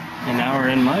 And now we're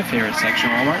in my favorite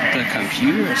section of Walmart, the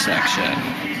computer section.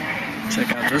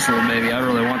 Check out this little baby. I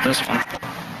really want this one.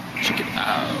 Check it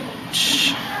out.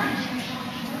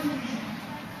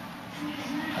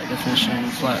 High definition,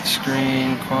 flat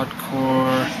screen, quad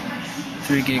core,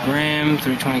 3 gig RAM,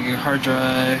 320 gig hard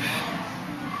drive.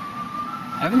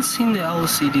 I haven't seen the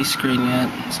LCD screen yet,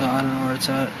 so I don't know where it's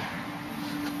at.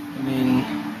 I mean,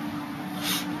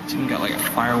 it's even got like a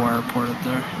FireWire port up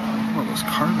there. Oh, those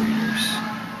card readers.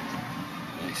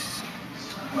 Nice.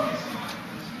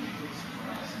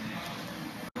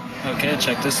 Okay,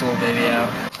 check this little baby out.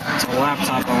 It's a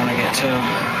laptop I want to get too.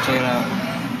 Check it out.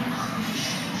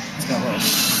 It's got little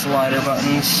slider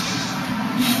buttons.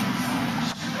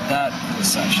 That is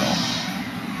essential.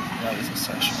 That is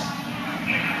essential.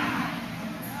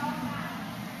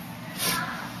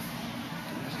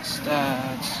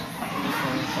 Stats.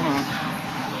 Come on.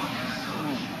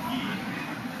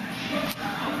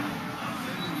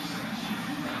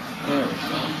 There we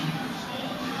go.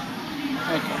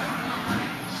 Okay.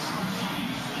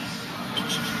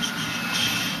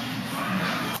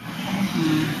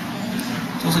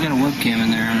 It's also got a webcam in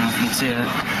there. I don't know if you can see it.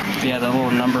 But yeah, that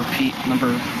little number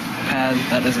pad,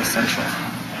 that is essential.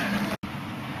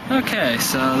 Okay,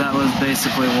 so that was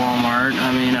basically Walmart.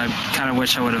 I mean, I kind of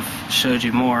wish I would have showed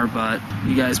you more, but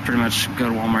you guys pretty much go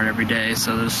to Walmart every day,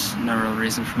 so there's no real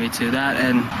reason for me to that.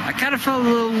 And I kind of felt a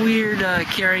little weird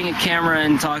carrying a camera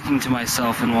and talking to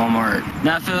myself in Walmart.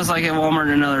 That feels like at Walmart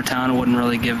in another town, I wouldn't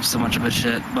really give so much of a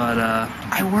shit, but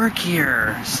I work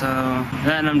here, so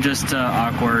then I'm just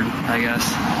awkward, I guess.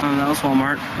 That was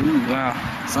Walmart. Ooh,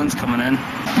 wow, sun's coming in.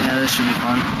 Yeah, this should be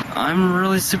fun. I'm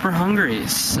really super hungry,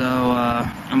 so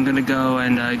I'm gonna go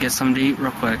and get something to eat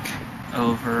real quick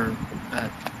over at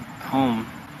home.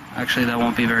 Actually, that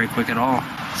won't be very quick at all.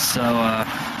 So,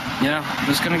 yeah, I'm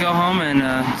just gonna go home and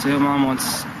see what Mom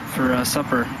wants for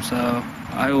supper. So,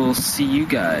 I will see you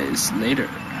guys later.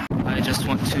 I just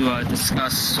want to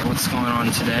discuss what's going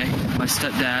on today. My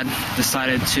stepdad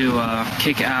decided to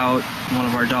kick out one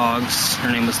of our dogs.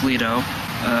 Her name was Lido.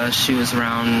 She was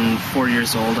around 4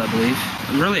 years old, I believe.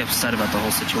 I'm really upset about the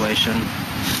whole situation.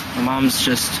 My mom's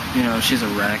just, you know, she's a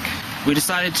wreck. We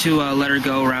decided to let her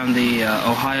go around the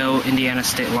Ohio-Indiana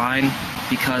state line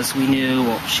because we knew,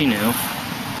 well, she knew,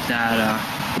 that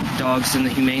dogs in the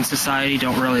Humane Society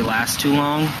don't really last too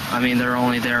long. I mean, they're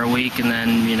only there a week and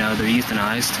then, you know, they're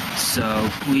euthanized. So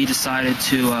we decided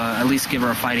to at least give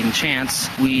her a fighting chance.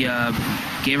 We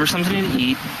gave her something to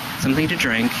eat, something to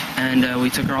drink, and we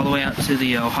took her all the way out to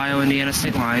the Ohio-Indiana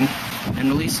state line and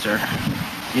released her.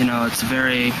 You know, it's a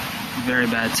very, very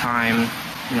bad time,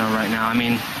 you know, right now. I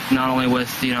mean, not only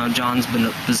with, you know, John's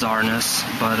bizarreness,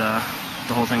 but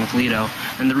the whole thing with Lido.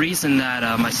 And the reason that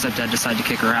my stepdad decided to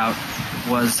kick her out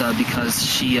was because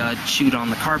she chewed on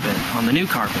the carpet, on the new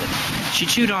carpet. She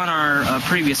chewed on our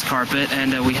previous carpet,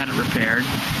 and we had it repaired.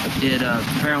 It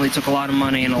apparently took a lot of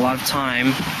money and a lot of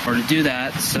time for her to do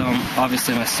that, so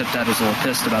obviously my stepdad was a little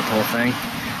pissed about the whole thing.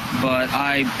 But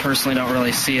I personally don't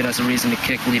really see it as a reason to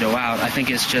kick Lido out. I think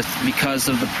it's just because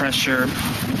of the pressure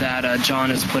that John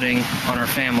is putting on our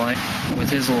family with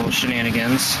his little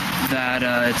shenanigans that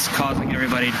it's causing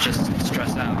everybody to just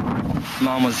stress out.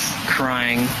 Mom was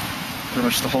crying pretty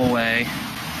much the whole way,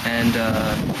 and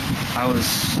I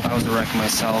was a wreck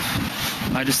myself.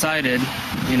 I decided,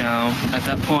 you know, at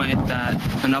that point that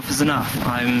enough is enough.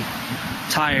 I'm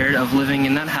tired of living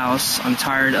in that house. I'm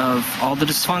tired of all the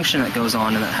dysfunction that goes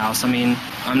on in that house. I mean,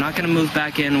 I'm not going to move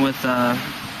back in with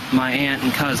my aunt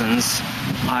and cousins.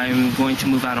 I'm going to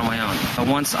move out on my own.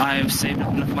 Once I've saved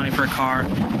up enough money for a car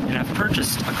and I've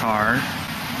purchased a car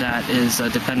that is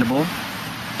dependable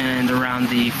and around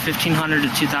the $1,500 to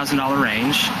 $2,000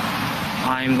 range,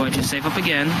 I'm going to save up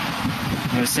again.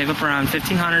 I'm going to save up around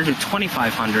 $1,500 to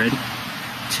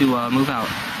 $2,500 to move out.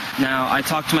 Now, I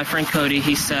talked to my friend Cody.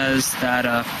 He says that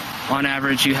on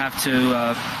average you have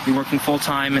to be working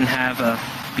full-time and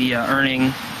be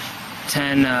earning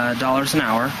 $10 an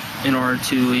hour in order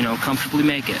to, comfortably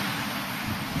make it.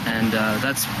 And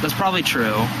that's probably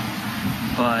true.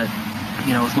 But,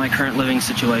 with my current living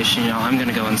situation, I'm going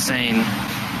to go insane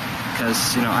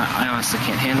because, I honestly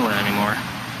can't handle it anymore.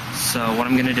 So what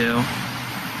I'm going to do,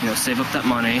 save up that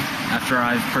money after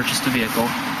I've purchased a vehicle.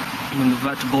 I'm going to move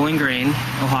out to Bowling Green,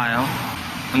 Ohio.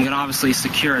 I'm going to obviously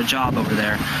secure a job over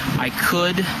there. By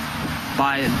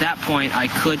that point, I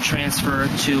could transfer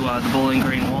to the Bowling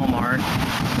Green Walmart,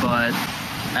 but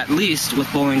at least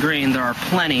with Bowling Green, there are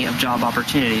plenty of job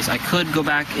opportunities. I could go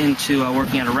back into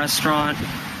working at a restaurant.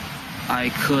 I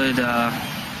could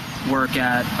work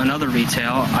at another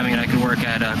retail. I could work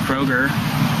at Kroger.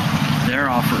 They're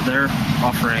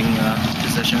offering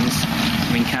positions.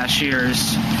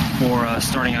 Cashiers for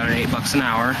starting out at $8 an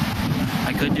hour.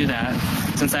 I could do that.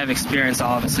 Since I have experience,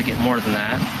 I'll obviously get more than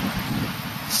that.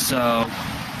 So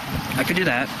I could do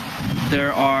that.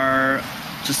 There are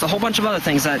just a whole bunch of other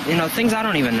things that, things I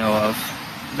don't even know of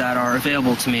that are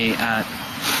available to me at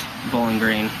Bowling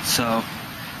Green. So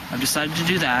I've decided to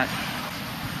do that.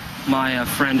 My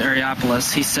friend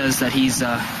Areopolis, he says that he's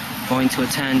going to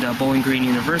attend Bowling Green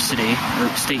University, or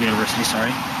State University,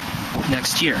 sorry,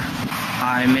 next year.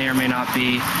 I may or may not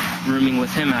be rooming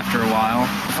with him after a while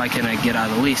if I can get out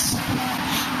of the lease.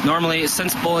 Normally,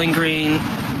 since Bowling Green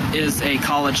is a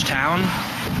college town,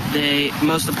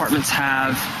 most apartments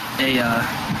have a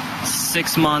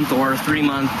 6-month or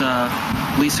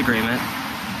 3-month lease agreement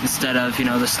instead of,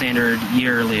 the standard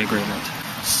yearly agreement.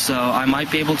 So I might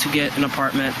be able to get an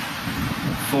apartment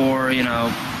for,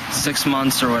 6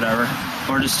 months or whatever,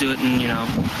 or just do it in,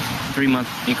 3-month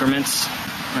increments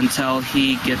until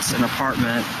he gets an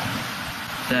apartment.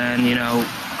 Then,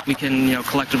 we can,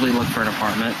 collectively look for an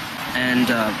apartment, and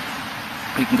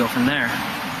we can go from there.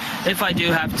 If I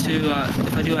do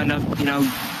end up,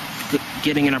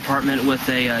 getting an apartment with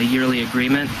a yearly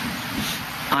agreement,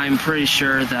 I'm pretty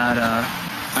sure that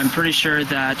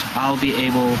I'll be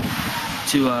able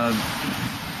to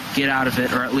get out of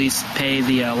it, or at least pay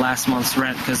the last month's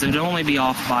rent, because it would only be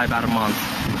off by about a month,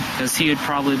 because he would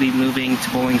probably be moving to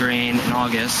Bowling Green in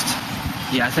August.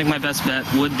 Yeah, I think my best bet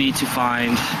would be to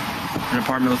find an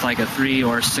apartment with like a 3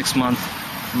 or 6 month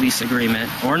lease agreement,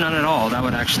 or none at all. That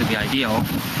would actually be ideal,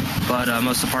 but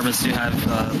most apartments do have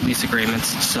lease agreements,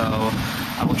 so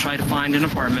I will try to find an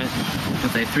apartment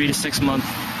with a 3 to 6 month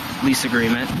lease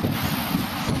agreement,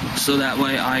 so that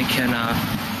way I can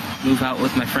move out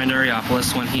with my friend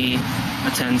Areopolis when he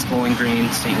attends Bowling Green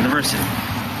State University.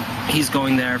 He's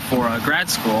going there for grad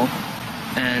school,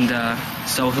 and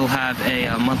so he'll have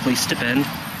a monthly stipend,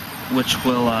 which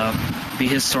will be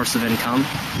his source of income,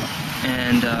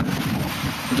 and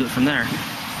we'll do it from there.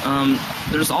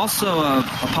 There's also a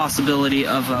possibility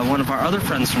of one of our other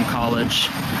friends from college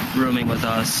rooming with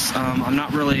us. I'm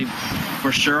not really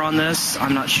for sure on this.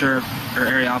 I'm not sure if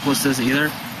Areopolis is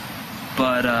either,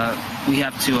 but we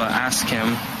have to ask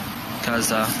him,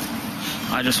 because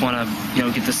I just want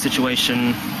to, get this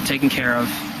situation taken care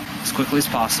of as quickly as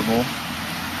possible.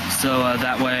 So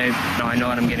that way, I know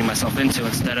what I'm getting myself into,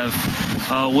 instead of,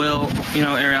 will,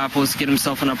 Areopolis get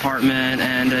himself an apartment,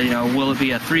 and, will it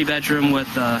be a 3-bedroom with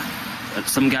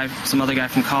some other guy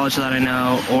from college that I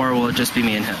know, or will it just be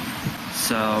me and him?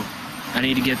 So I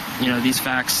need to get, these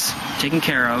facts taken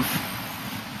care of,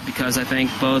 because I think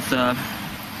both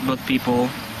people,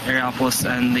 Areopolis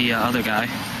and the other guy,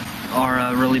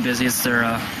 are really busy. It's their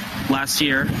last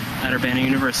year at Urbana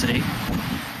University.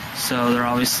 So they're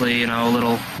obviously, a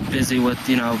little busy with,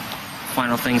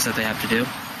 final things that they have to do.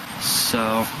 So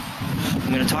I'm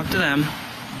going to talk to them.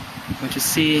 I'm going to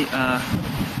see if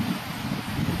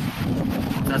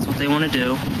that's what they want to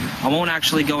do. I won't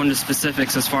actually go into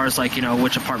specifics as far as,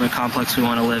 which apartment complex we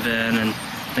want to live in and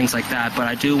things like that. But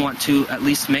I do want to at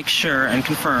least make sure and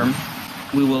confirm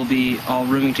we will be all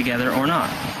rooming together or not.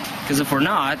 Because if we're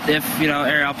not, if,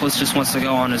 Areopolis just wants to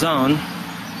go on his own,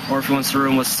 or if he wants to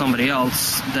room with somebody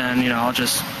else, then, I'll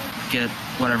just get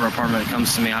whatever apartment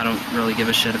comes to me. I don't really give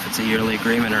a shit if it's a yearly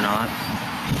agreement or not.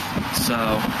 So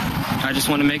I just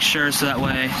want to make sure, so that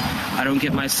way I don't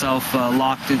get myself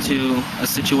locked into a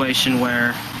situation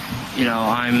where,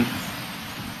 I'm,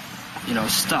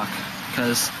 stuck.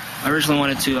 Because I originally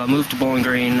wanted to move to Bowling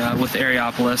Green with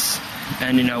Areopolis,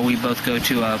 and, we both go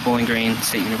to Bowling Green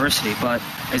State University. But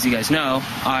as you guys know,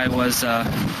 I was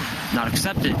not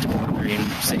accepted to Bowling Green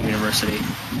State University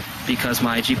because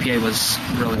my GPA was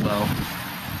really low.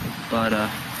 But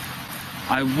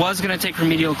I was going to take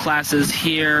remedial classes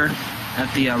here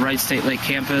at the Wright State Lake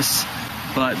campus,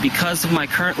 But because of my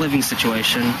current living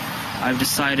situation, I've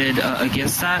decided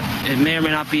against that. It may or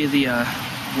may not be the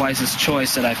wisest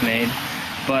choice that I've made,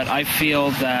 but I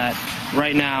feel that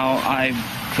right now I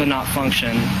could not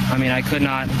function. I mean, I could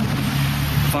not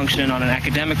function on an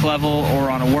academic level or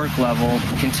on a work level,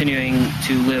 continuing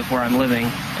to live where I'm living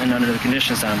and under the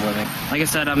conditions that I'm living. Like I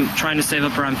said, I'm trying to save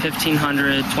up around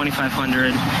 $1,500,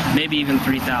 $2,500, maybe even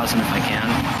 $3,000 if I can,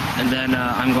 and then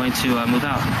I'm going to move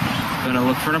out. I'm going to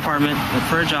look for an apartment, look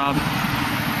for a job.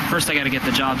 First, I got to get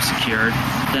the job secured.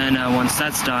 Then once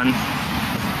that's done,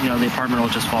 the apartment will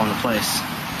just fall into place.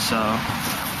 So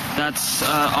that's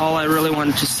all I really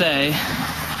wanted to say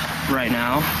right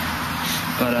now.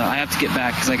 But I have to get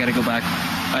back because I got to go back.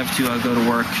 I have to go to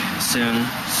work soon.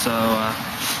 So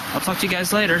I'll talk to you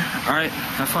guys later. All right,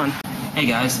 have fun. Hey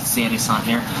guys, it's Sandy-san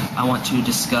here. I want to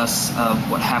discuss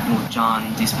what happened with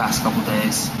John these past couple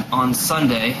days. On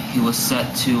Sunday, he was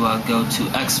set to go to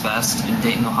X-Fest in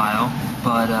Dayton, Ohio,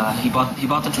 but he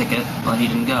bought the ticket, but he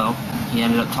didn't go. He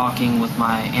ended up talking with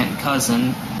my aunt and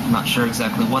cousin. I'm not sure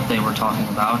exactly what they were talking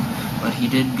about, but he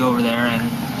did go over there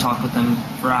and talk with them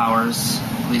for hours.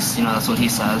 At least, that's what he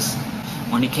says.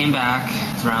 When he came back,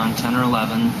 it's around 10 or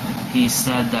 11, he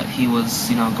said that he was,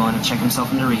 going to check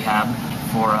himself into rehab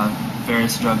for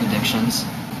various drug addictions.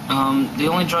 The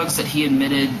only drugs that he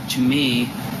admitted to me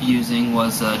using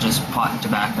was just pot and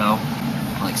tobacco,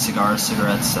 like cigars,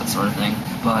 cigarettes, that sort of thing.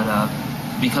 But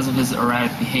because of his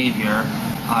erratic behavior,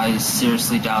 I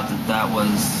seriously doubt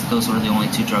that those were the only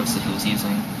two drugs that he was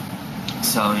using.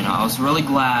 So, I was really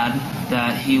glad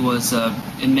that he was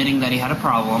admitting that he had a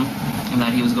problem and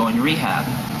that he was going to rehab.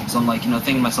 So I'm like,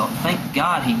 thinking to myself, thank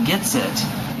God he gets it.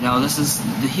 This is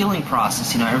the healing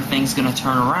process. Everything's going to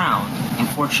turn around.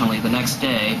 Unfortunately, the next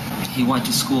day, he went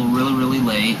to school really, really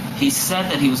late. He said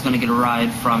that he was going to get a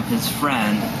ride from his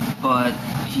friend, but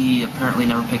he apparently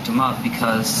never picked him up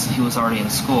because he was already in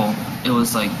school. It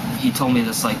was he told me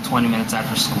this 20 minutes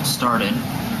after school started.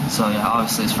 So yeah,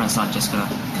 obviously his friend's not just going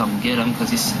to come get him because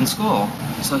he's in school.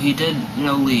 So he did,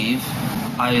 leave.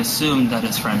 I assumed that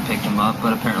his friend picked him up,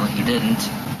 but apparently he didn't.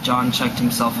 John checked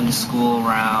himself into school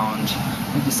around,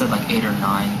 I think he said 8 or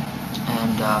 9.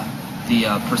 And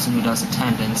the person who does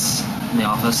attendance in the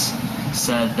office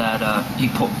said that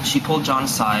she pulled John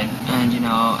aside and,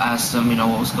 asked him,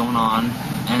 what was going on.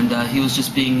 And he was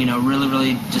just being, really,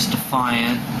 really just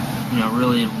defiant,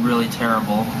 really, really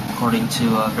terrible, according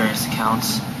to various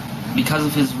accounts. Because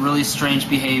of his really strange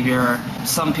behavior,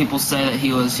 some people say that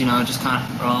he was, just kind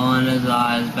of rolling his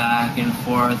eyes back and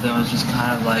forth and was just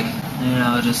kind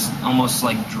of just almost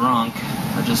drunk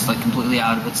or just completely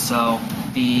out of it. So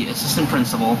the assistant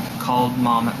principal called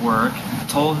Mom at work,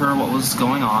 told her what was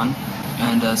going on,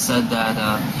 and said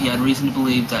that he had reason to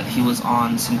believe that he was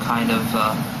on some kind of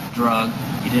drug.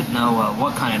 He didn't know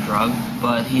what kind of drug,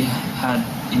 but he had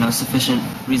sufficient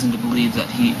reason to believe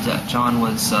that John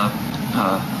was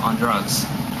on drugs.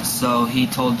 So he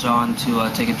told John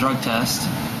to take a drug test,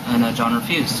 and John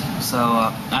refused. So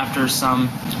after some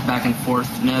back and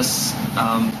forthness,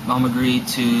 Mom agreed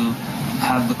to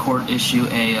have the court issue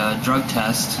a drug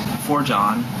test for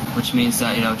John, which means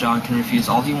that John can refuse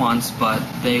all he wants, but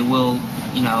they will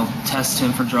test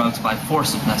him for drugs by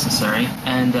force if necessary.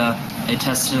 And they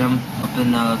tested him up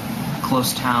in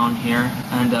close town here,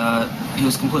 and he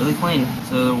was completely clean.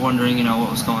 So they're wondering,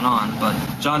 what was going on. But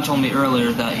John told me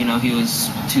earlier that, he was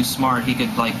too smart. He could,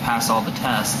 pass all the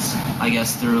tests, I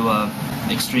guess, through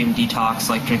extreme detox,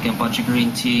 like drinking a bunch of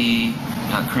green tea,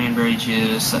 cranberry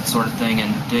juice, that sort of thing,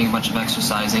 and doing a bunch of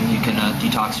exercising. You can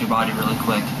detox your body really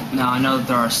quick. Now, I know that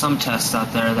there are some tests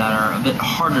out there that are a bit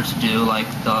harder to do, I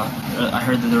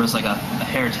heard that there was a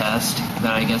hair test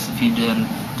that I guess if you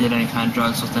did any kind of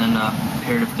drugs within a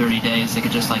period of 30 days, they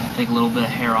could just take a little bit of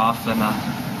hair off and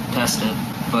test it.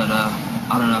 But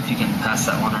I don't know if you can pass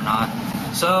that one or not.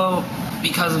 So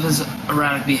because of his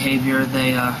erratic behavior,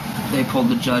 they pulled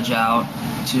the judge out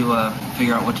to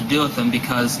figure out what to do with him,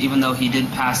 because even though he did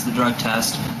pass the drug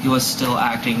test, he was still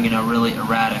acting, really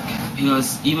erratic. He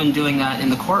was even doing that in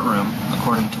the courtroom,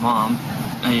 according to Mom.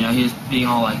 And, he was being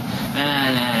all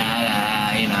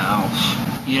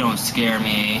you don't scare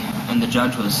me. And the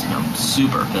judge was,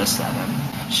 super pissed at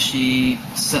him. She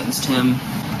sentenced him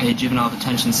a juvenile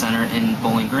detention center in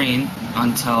Bowling Green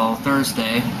until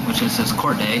Thursday, which is his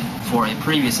court day, for a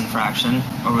previous infraction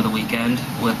over the weekend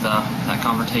with that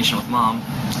confrontation with Mom.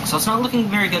 So it's not looking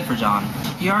very good for John.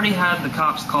 He already had the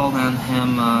cops called on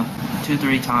him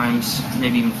 2-3 times,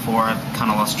 maybe even 4. I've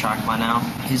kind of lost track by now.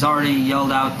 He's already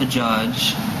yelled out the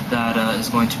judge that is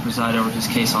going to preside over his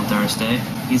case on Thursday.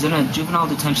 He's in a juvenile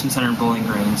detention center in Bowling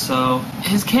Green, so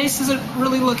his case isn't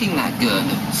really looking that good.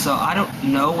 So I don't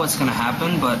know what's going to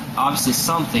happen, but obviously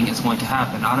something is going to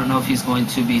happen. I don't know if he's going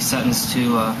to be sentenced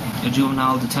to a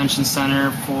juvenile detention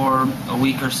center for a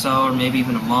week or so, or maybe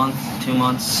even a month, 2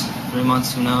 months, 3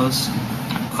 months, who knows.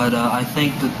 But I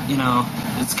think that, you know,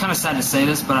 it's kind of sad to say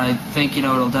this, but I think, you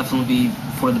know, it'll definitely be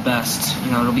for the best.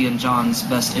 You know, it'll be in John's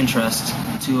best interest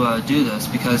to do this,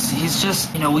 because he's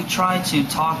just, you know, we try to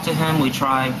talk to him, we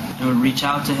try, you know, reach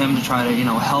out to him to try to, you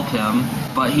know, help him,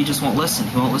 but he just won't listen.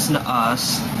 He won't listen to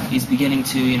us. He's beginning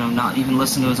to, you know, not even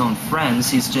listen to his own friends.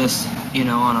 He's just, you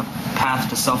know, on a path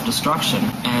to self-destruction.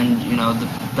 And, you know, the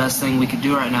best thing we could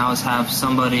do right now is have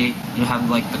somebody, you know, have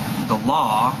like the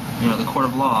law, you know, the court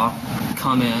of law,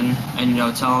 come in and, you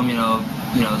know, tell him, you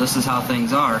know, this is how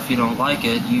things are. If you don't like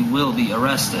it, you will be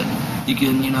arrested. You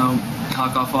can, you know,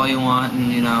 talk off all you want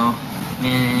and, you know,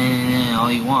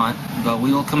 all you want, but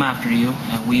we will come after you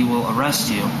and we will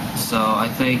arrest you. So I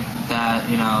think that,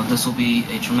 you know, this will be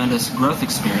a tremendous growth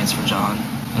experience for John,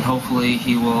 and hopefully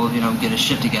he will, you know, get his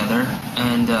shit together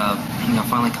and, you know,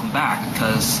 finally come back,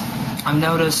 because I've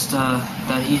noticed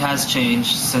that he has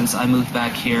changed since I moved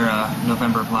back here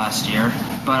November of last year,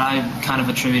 but I kind of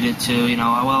attribute it to, you know,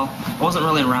 well, I wasn't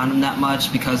really around him that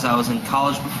much because I was in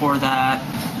college before that,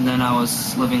 and then I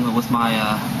was living with my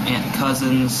aunt and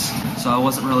cousins, so I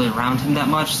wasn't really around him that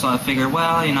much, so I figured,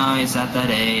 well, you know, he's at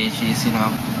that age, he's, you know,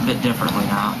 a bit differently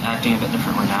now, acting a bit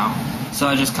differently now. So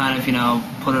I just kind of, you know,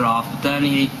 put it off, but then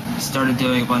he started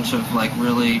doing a bunch of, like,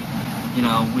 really, you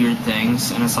know, weird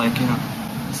things, and it's like, you know,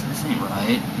 this ain't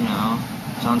right, you know.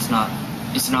 John's not,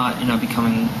 he's not, you know,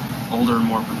 becoming older and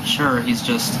more mature. He's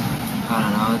just, I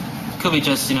don't know, it could be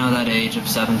just, you know, that age of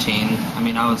 17. I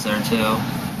mean, I was there too,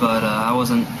 but I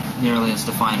wasn't nearly as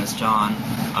defiant as John.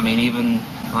 I mean, even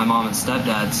my mom and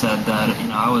stepdad said that, you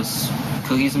know, I was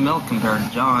cookies and milk compared to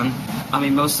John. I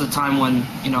mean, most of the time when,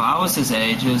 you know, I was his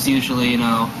age, it was usually, you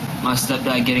know, my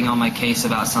stepdad getting on my case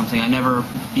about something. I never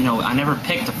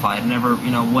picked a fight. I never,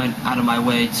 you know, went out of my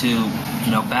way to,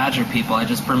 you know, badger people. I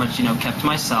just pretty much, you know, kept to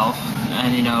myself.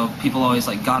 And, you know, people always,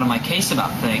 like, got on my case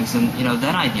about things. And, you know,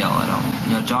 then I'd yell at them.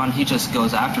 You know, John, he just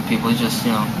goes after people. He's just,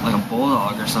 you know, like a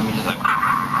bulldog or something. Just like,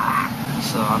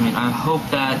 so, I mean, I hope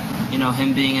that, you know,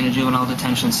 him being in a juvenile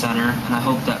detention center, and I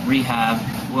hope that rehab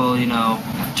will, you know,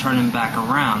 turn him back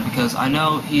around, because I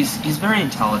know he's very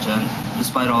intelligent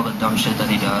despite all the dumb shit that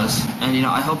he does. And, you know,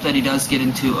 I hope that he does get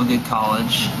into a good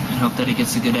college, and hope that he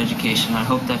gets a good education. I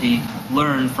hope that he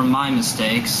learned from my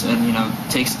mistakes and, you know,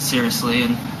 takes it seriously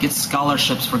and gets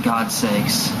scholarships, for God's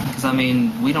sakes. Because, I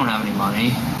mean, we don't have any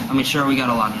money. I mean, sure, we got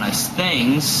a lot of nice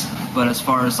things, but as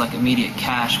far as, like, immediate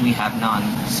cash, we have none.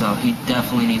 So he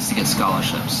definitely needs to get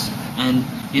scholarships. And,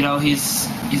 you know, he's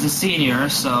a senior,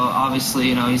 so obviously,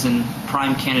 you know, he's a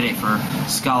prime candidate for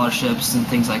scholarships and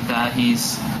things like that. He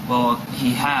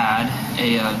had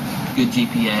a good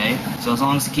GPA, so as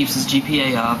long as he keeps his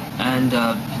GPA up and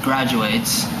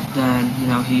graduates, then, you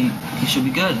know, he should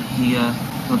be good.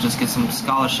 He'll just get some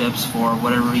scholarships for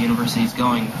whatever university he's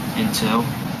going into.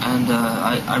 And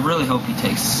I really hope he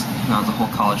takes, you know, the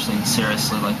whole college thing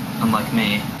seriously, like, unlike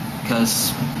me,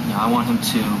 because, you know, I want him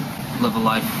to live a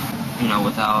life, you know,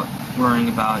 without worrying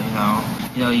about,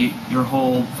 your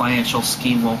whole financial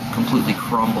scheme will completely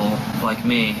crumble like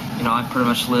me. You know, I pretty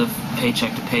much live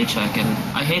paycheck to paycheck, and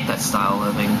I hate that style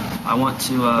of living. I want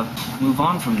to move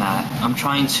on from that. I'm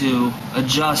trying to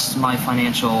adjust my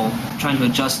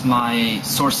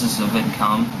sources of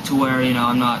income to where, you know,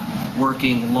 I'm not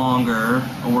working longer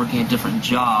or working a different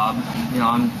job. You know,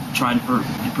 I'm trying to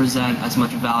present as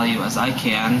much value as I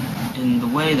can in the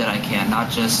way that I can, not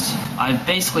just, I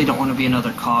basically don't want to be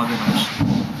another cog in a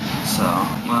machine. So,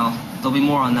 well, there'll be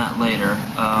more on that later.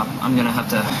 I'm gonna have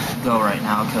to go right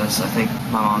now because I think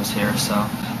my mom's here, so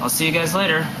I'll see you guys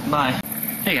later. Bye.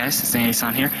 Hey guys, it's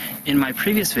Danny-san here. In my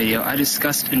previous video, I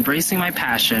discussed embracing my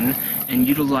passion and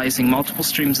utilizing multiple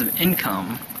streams of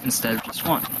income instead of just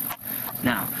one.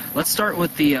 Now, let's start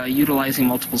with the utilizing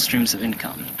multiple streams of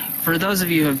income. For those of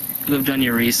you who have done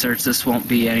your research, this won't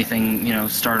be anything, you know,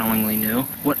 startlingly new.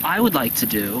 What I would like to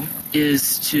do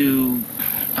is to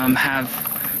have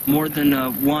more than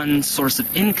one source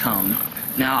of income.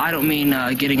 Now, I don't mean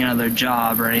getting another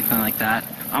job or anything like that.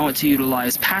 I want to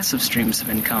utilize passive streams of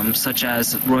income, such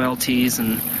as royalties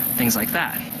and things like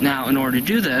that. Now, in order to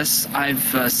do this,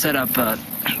 I've set up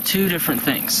two different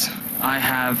things. I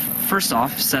have, first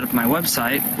off, set up my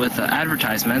website with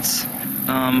advertisements.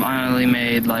 I only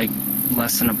made like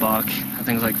less than $1. I think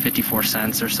it was like 54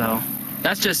 cents or so.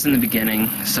 That's just in the beginning,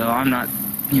 so I'm not,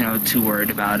 you know, too worried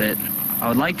about it. I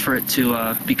would like for it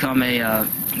to become a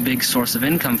big source of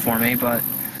income for me, but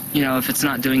you know, if it's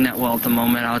not doing that well at the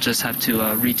moment, I'll just have to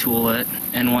retool it.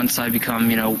 And once I become,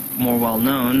 you know, more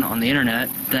well-known on the internet,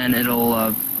 then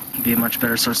it'll be a much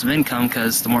better source of income,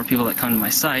 because the more people that come to my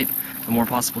site, the more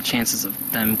possible chances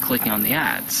of them clicking on the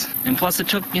ads. And plus, it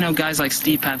took, you know, guys like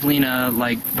Steve Pavlina,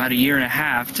 like, about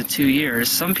 1.5 to 2 years.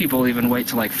 Some people even wait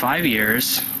till, like, 5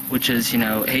 years, which is, you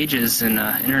know, ages in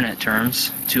internet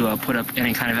terms, to put up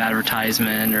any kind of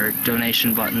advertisement or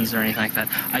donation buttons or anything like that.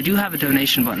 I do have a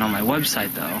donation button on my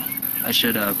website, though. I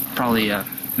should probably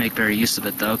make better use of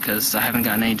it, though, because I haven't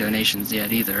gotten any donations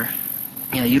yet either.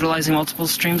 Yeah, utilizing multiple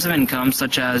streams of income,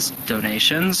 such as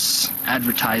donations,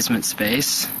 advertisement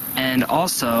space, and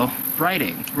also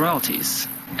writing, royalties.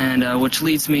 And which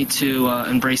leads me to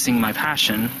embracing my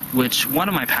passion, which one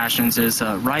of my passions is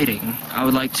writing. I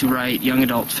would like to write young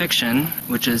adult fiction,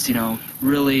 which is, you know,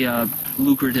 really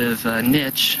lucrative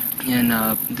niche in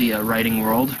the writing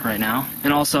world right now.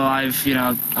 And also I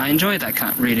enjoy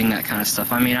reading that kind of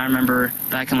stuff. I mean, I remember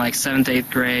back in like 7th,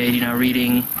 8th grade, you know,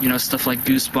 reading, you know, stuff like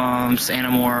Goosebumps,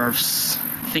 Animorphs.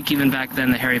 I think even back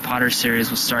then the Harry Potter series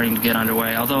was starting to get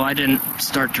underway, although I didn't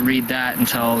start to read that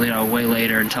until, you know, way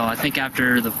later, until I think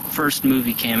after the first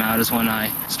movie came out is when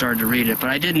I started to read it. But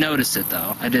I did notice it,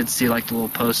 though. I did see like the little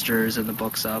posters and the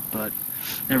books up, but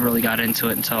never really got into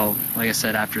it until, like I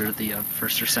said, after the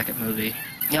first or second movie.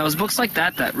 Yeah, it was books like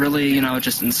that that really, you know,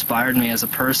 just inspired me as a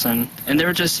person, and they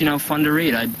were just, you know, fun to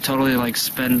read. I'd totally like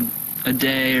spend a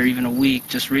day or even a week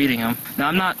just reading them. Now,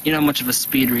 I'm not, you know, much of a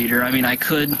speed reader. I mean, I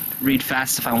could read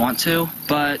fast if I want to,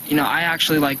 but, you know, I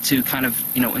actually like to kind of,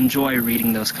 you know, enjoy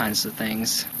reading those kinds of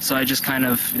things. So I just kind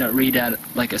of, you know, read at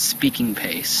like a speaking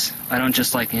pace. I don't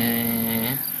just like, you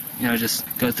know, just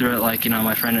go through it like, you know,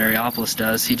 my friend Areopolis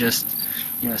does. He just,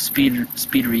 you know,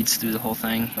 speed reads through the whole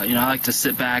thing. But, you know, I like to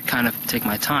sit back, kind of take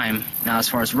my time. Now, as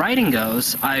far as writing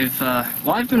goes, I've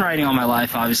been writing all my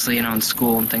life, obviously, you know, in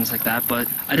school and things like that, but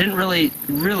I didn't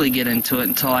really get into it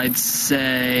until I'd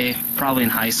say probably in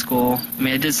high school. I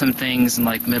mean, I did some things in,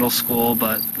 like, middle school,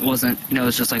 but it wasn't, you know, it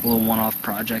was just, like, little one-off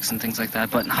projects and things like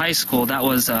that. But in high school, that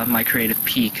was my creative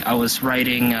peak. I was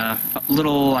writing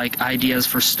little, like, ideas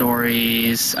for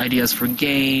stories, ideas for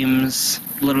games,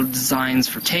 little designs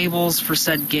for tables for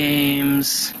said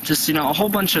games, just, you know, a whole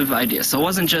bunch of ideas. So it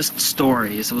wasn't just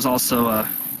stories, it was also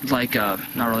like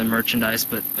not really merchandise,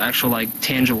 but actual like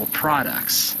tangible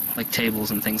products, like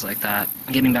tables and things like that.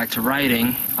 Getting back to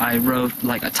writing, I wrote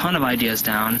like a ton of ideas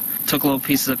down, took little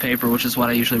pieces of paper, which is what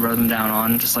I usually wrote them down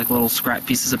on, just like little scrap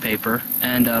pieces of paper,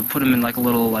 and put them in like a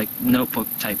little like notebook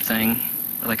type thing,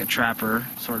 or like a trapper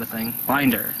sort of thing.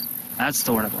 Binder. That's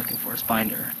the word I'm looking for, is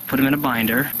binder. Put them in a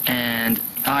binder, and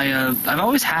I've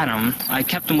always had them. I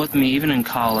kept them with me even in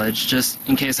college, just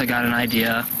in case I got an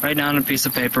idea. Write down a piece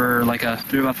of paper, like a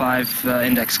 3x5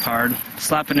 index card,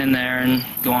 slap it in there, and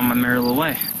go on my merry little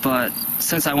way. But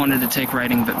since I wanted to take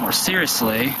writing a bit more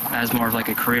seriously, as more of like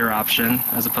a career option,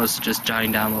 as opposed to just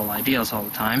jotting down little ideas all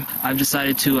the time, I've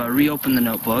decided to reopen the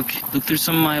notebook, look through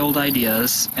some of my old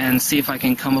ideas, and see if I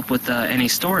can come up with any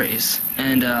stories.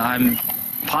 And I'm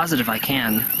positive I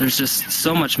can. There's just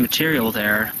so much material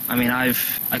there. I mean, I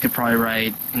could probably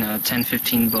write, you know, 10,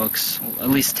 15 books, at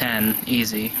least 10,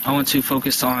 easy. I want to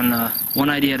focus on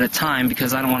one idea at a time,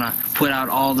 because I don't want to put out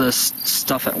all this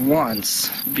stuff at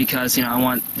once, because, you know, I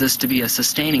want this to be a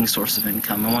sustaining source of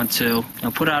income. I want to, you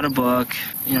know, put out a book,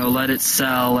 you know, let it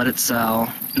sell,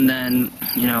 and then,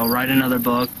 you know, write another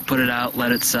book, put it out,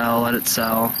 let it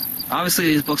sell. Obviously,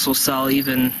 these books will sell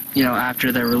even, you know,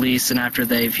 after their release and after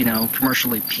they've, you know,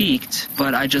 commercially peaked,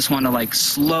 but I just want to, like,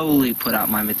 slowly put out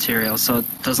my material so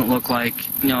it doesn't look like,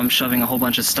 you know, I'm shoving a whole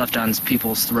bunch of stuff down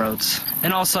people's throats.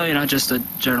 And also, you know, just to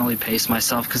generally pace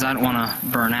myself, because I don't want to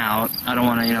burn out. I don't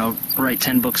want to, you know, write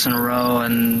 10 books in a row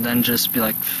and then just be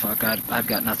like, fuck, I've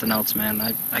got nothing else, man.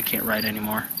 I can't write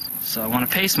anymore. So I want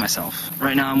to pace myself.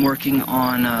 Right now I'm working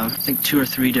on, I think, 2 or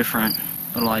 3 different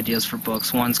little ideas for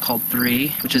books. One's called 3,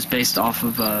 which is based off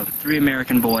of 3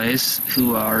 American boys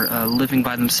who are living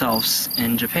by themselves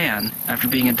in Japan after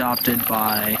being adopted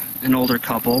by an older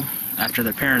couple after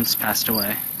their parents passed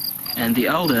away. And the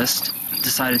eldest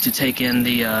decided to take in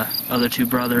the other 2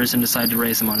 brothers and decided to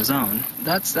raise them on his own.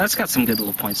 That's got some good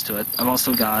little points to it. I've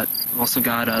also got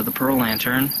the Pearl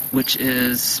Lantern, which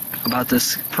is about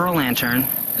this Pearl Lantern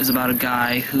is about a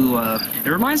guy who, it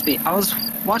reminds me, I was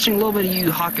watching a little bit of Yu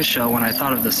Yu Hakusho when I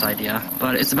thought of this idea,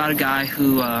 but it's about a guy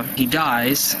who, he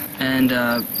dies,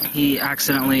 and he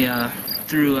accidentally,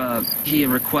 he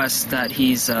requests that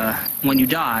he's, when you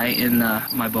die in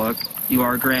my book, you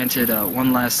are granted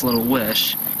one last little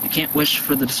wish. You can't wish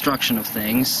for the destruction of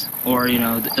things, or,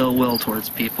 the ill will towards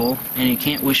people, and you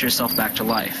can't wish yourself back to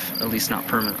life, at least not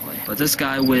permanently. But this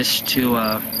guy wished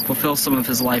to fulfill some of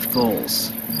his life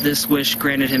goals. This wish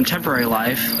granted him temporary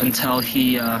life until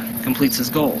he completes his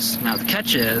goals. Now the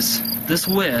catch is, this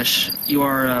wish, you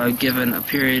are given a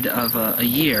period of a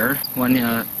year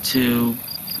to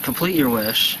complete your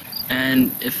wish.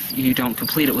 And if you don't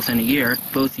complete it within a year,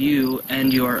 both you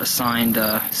and your assigned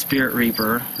spirit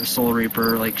reaper, or soul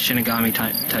reaper, like Shinigami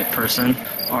type person,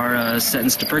 are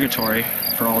sentenced to purgatory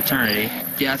for all eternity.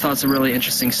 Yeah, I thought it's a really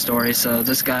interesting story. So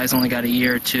this guy's only got a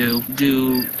year to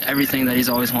do everything that he's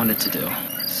always wanted to do.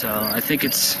 So I think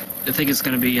it's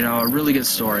going to be, a really good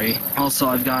story. Also,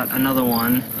 I've got another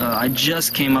one. I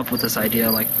just came up with this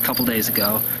idea like a couple days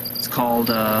ago. It's called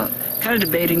kind of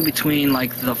debating between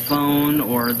like the phone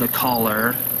or the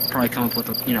caller. Probably come up with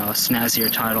a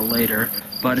snazzier title later.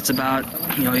 But it's about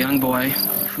a young boy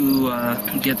who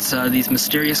gets these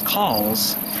mysterious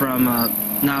calls from.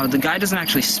 Now the guy doesn't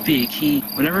actually speak.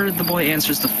 Whenever the boy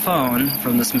answers the phone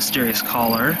from this mysterious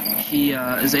caller, he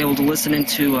is able to listen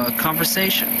into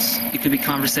conversations. It could be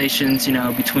conversations,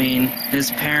 between his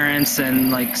parents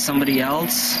and like somebody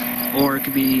else. Or it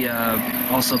could be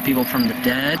also people from the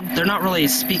dead. They're not really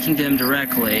speaking to him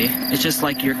directly. It's just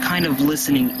like you're kind of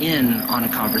listening in on a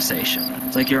conversation.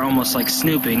 It's like you're almost like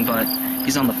snooping, but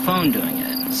he's on the phone doing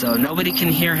it. So nobody can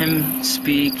hear him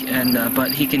speak,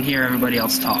 but he can hear everybody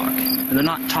else talk. And they're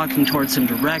not talking towards him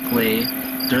directly.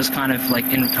 They're just kind of like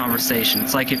in conversation.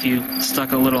 It's like if you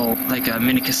stuck a little, like a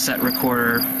mini cassette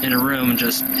recorder in a room and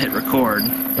just hit record.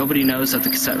 Nobody knows that the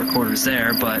cassette recorder's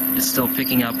there, but it's still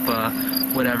picking up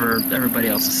whatever everybody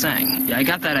else is saying. Yeah, I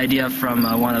got that idea from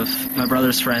one of my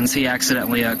brother's friends. He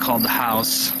accidentally called the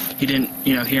house. He didn't,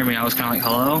 hear me. I was kind of like,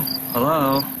 hello?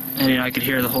 Hello? And, I could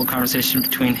hear the whole conversation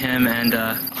between him and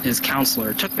his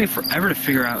counselor. It took me forever to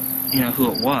figure out,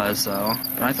 who it was, though.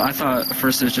 But I thought at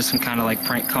first it was just some kind of, like,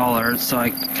 prank caller, so I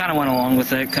kind of went along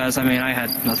with it, because, I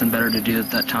had nothing better to do at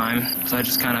that time. So I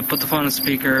just kind of put the phone on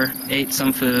speaker, ate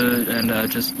some food, and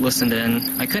just listened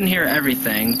in. I couldn't hear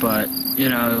everything, but,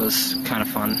 it was kind of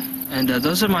fun. And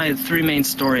those are my 3 main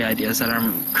story ideas that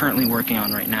I'm currently working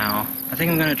on right now. I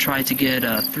think I'm going to try to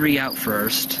get 3 out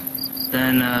first.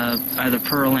 Then either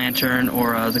Pearl Lantern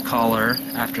or the Caller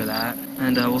after that,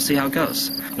 and we'll see how it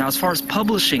goes. Now, as far as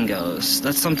publishing goes,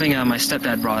 that's something my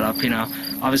stepdad brought up.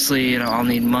 Obviously, I'll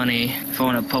need money if I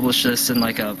want to publish this in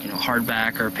like a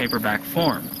hardback or paperback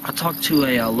form. I talked to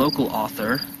a local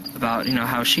author about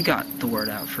how she got the word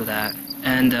out for that,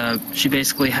 and she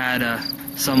basically had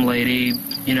some lady,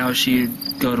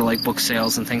 she'd go to like book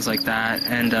sales and things like that,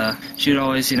 and she would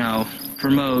always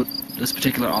promote this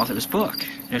particular author's book.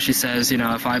 She says,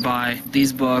 if I buy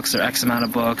these books or X amount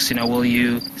of books, will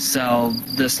you sell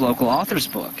this local author's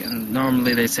book? And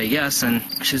normally they'd say yes, and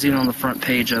she was even on the front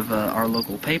page of our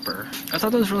local paper. I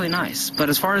thought that was really nice. But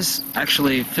as far as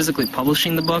actually physically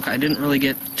publishing the book, I didn't really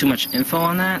get too much info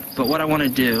on that. But what I want to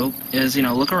do is,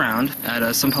 look around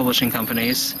at some publishing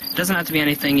companies. It doesn't have to be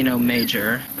anything,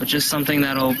 major, but just something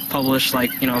that'll publish,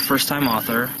 like, a first-time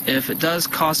author. If it does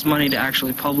cost money to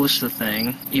actually publish the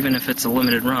thing, even if it's a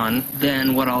limited run,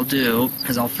 then what I'll do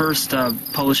is I'll first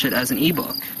publish it as an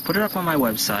ebook, put it up on my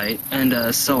website,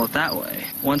 and sell it that way.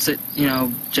 Once it,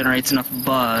 generates enough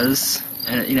buzz,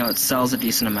 and it sells a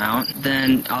decent amount,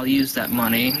 then I'll use that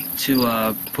money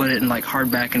to put it in like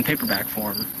hardback and paperback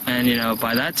form. And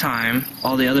by that time,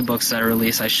 all the other books that I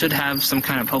release, I should have some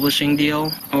kind of publishing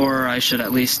deal, or I should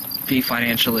at least be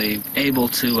financially able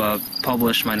to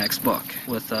publish my next book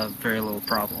with very little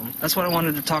problem. That's what I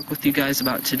wanted to talk with you guys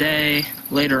about today.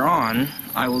 Later on,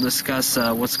 I will discuss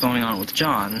what's going on with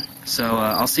John. So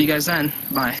I'll see you guys then.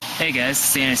 Bye. Hey guys,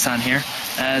 it's Dion here.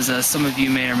 As some of you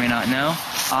may or may not know,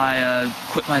 I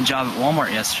quit my job at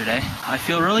Walmart yesterday. I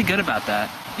feel really good about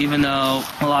that. Even though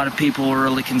a lot of people were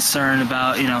really concerned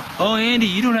about, oh, Andy,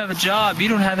 you don't have a job, you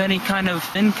don't have any kind of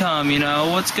income,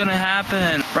 what's going to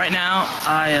happen? Right now,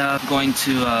 I'm going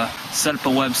to set up a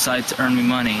website to earn me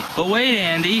money. But wait,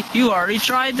 Andy, you already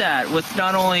tried that with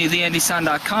not only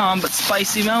theandysound.com, but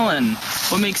Spicy Melon.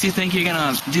 What makes you think you're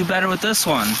going to do better with this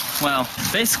one? Well,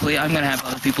 basically, I'm going to have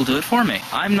other people do it for me.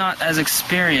 I'm not as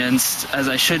experienced as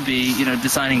I should be,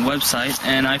 designing websites,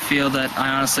 and I feel that I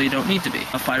honestly don't need to be.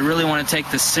 If I really want to take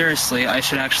this seriously, I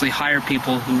should actually hire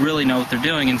people who really know what they're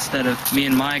doing instead of me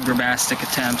and my grabastic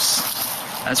attempts.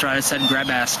 That's right, I said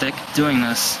grabastic, doing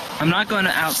this. I'm not going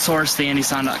to outsource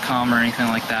theandysound.com or anything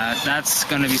like that. That's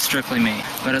going to be strictly me.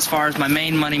 But as far as my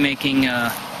main money-making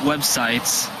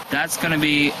websites, that's going to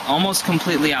be almost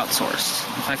completely outsourced.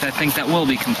 In fact, I think that will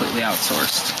be completely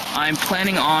outsourced. I'm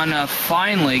planning on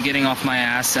finally getting off my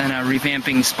ass and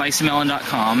revamping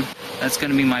spicymelon.com. That's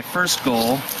going to be my first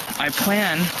goal. I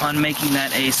plan on making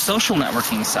that a social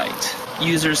networking site.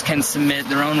 Users can submit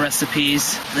their own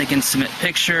recipes. They can submit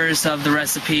pictures of the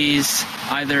recipes,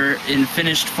 either in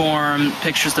finished form,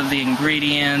 pictures of the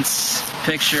ingredients,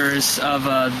 pictures of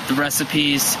the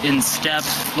recipes in step.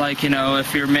 Like, you know,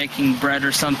 if you're making bread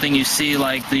or something, you see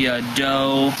like the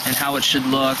dough and how it should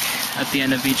look at the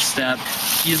end of each step.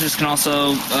 Users can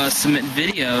also submit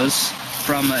videos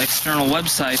from external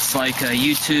websites like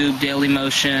YouTube,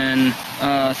 Dailymotion,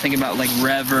 think about like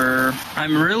Rever.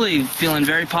 I'm really feeling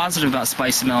very positive about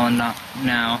Spicy Melon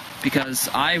now because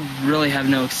I really have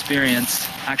no experience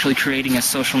actually creating a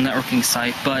social networking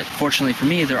site, but fortunately for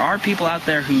me, there are people out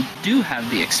there who do have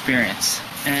the experience.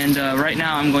 And right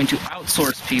now I'm going to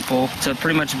outsource people to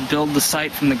pretty much build the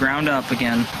site from the ground up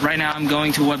again. Right now I'm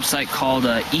going to a website called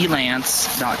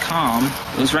elance.com.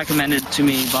 It was recommended to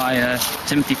me by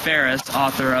Timothy Ferriss,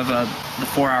 author of The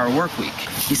 4-Hour Workweek.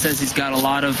 He says he's got a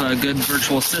lot of good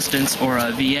virtual assistants, or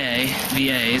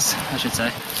VAs, I should say,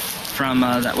 from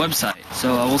that website.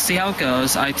 So we'll see how it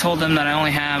goes. I told them that I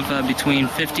only have between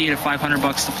 $50 to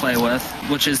 $500 to play with,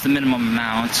 which is the minimum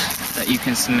amount that you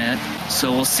can submit. So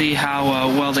we'll see how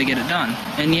well they get it done.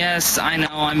 And yes, I know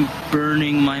I'm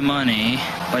burning my money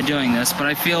by doing this, but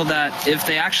I feel that if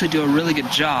they actually do a really good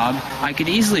job, I could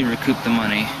easily recoup the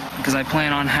money, because I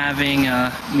plan on having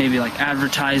maybe like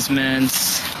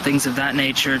advertisements, things of that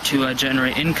nature to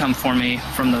generate income for me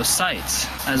from those sites,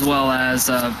 as well as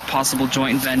possible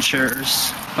joint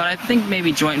ventures. But I think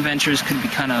maybe joint ventures could be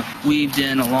kind of weaved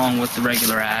in along with the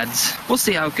regular ads. We'll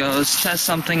see how it goes. Test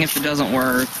something. If it doesn't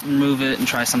work, remove it and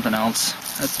try something else.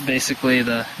 That's basically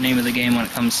the name of the game when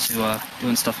it comes to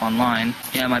doing stuff online.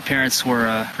 Yeah, my parents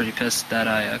were pretty pissed that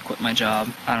I quit my job.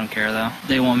 I don't care though.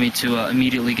 They want me to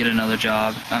immediately get another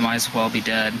job. I might as well be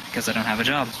dead because I don't have a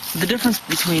job. The difference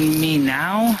between me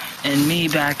now and me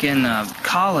back in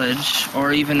college,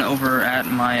 or even over at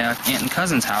my aunt and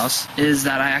cousin's house, is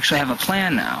that I actually have a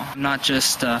plan now. I'm not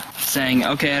just saying,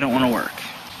 okay, I don't want to work.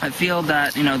 I feel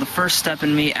that, you know, the first step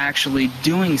in me actually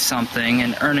doing something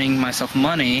and earning myself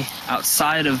money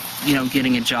outside of, you know,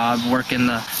 getting a job, working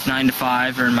the 9 to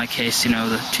 5, or in my case, you know,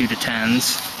 the 2 to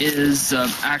 10s, is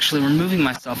actually removing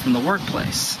myself from the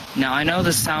workplace. Now, I know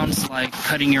this sounds like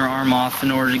cutting your arm off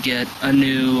in order to get a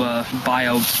new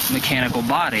biomechanical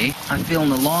body. I feel in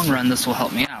the long run this will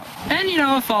help me out. And, you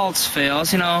know, if all else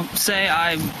fails, you know, say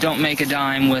I don't make a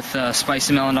dime with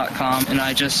spicymelon.com and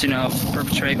I just, you know,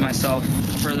 perpetrate myself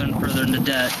further and further into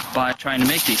debt by trying to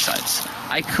make these sites.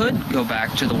 I could go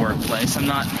back to the workplace. I'm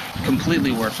not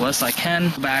completely worthless. I can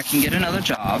go back and get another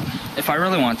job if I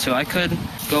really want to. I could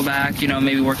go back, you know,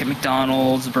 maybe work at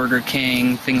McDonald's, Burger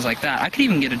King, things like that. I could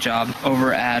even get a job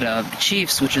over at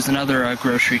Chief's, which is another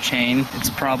grocery chain. It's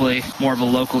probably more of a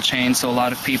local chain, so a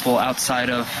lot of people outside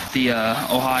of the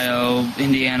Ohio,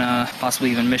 Indiana,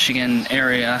 possibly even Michigan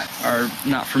area are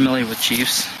not familiar with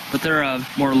Chief's. But they're a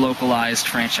more localized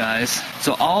franchise.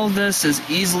 So all of this is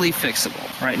easily fixable.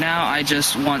 Right now, I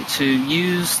just want to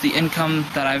use the income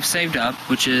that I've saved up,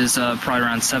 which is probably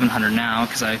around $700 now,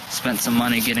 because I spent some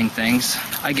money getting things.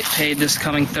 I get paid this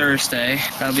coming Thursday.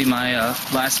 That'll be my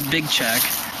last big check.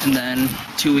 And then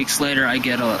 2 weeks later, I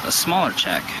get a smaller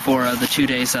check for the 2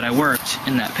 days that I worked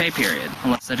in that pay period,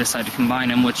 unless I decide to combine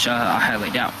them, which I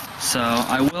highly doubt. So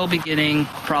I will be getting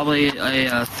probably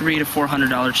a $300 to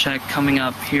 $400 check coming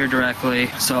up here directly,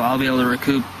 so I'll be able to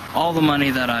recoup all the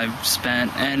money that I've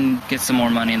spent and get some more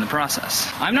money in the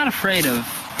process. I'm not afraid of,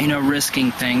 you know,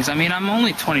 risking things. I mean, I'm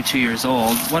only 22 years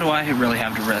old. What do I really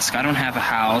have to risk? I don't have a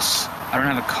house. I don't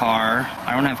have a car.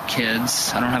 I don't have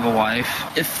kids. I don't have a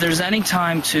wife. If there's any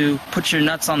time to put your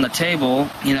nuts on the table,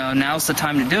 you know, now's the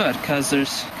time to do it, because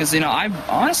you know, I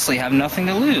honestly have nothing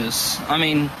to lose. I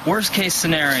mean, worst case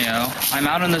scenario, I'm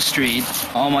out on the street.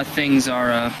 All my things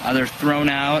are either thrown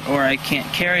out or I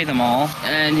can't carry them all,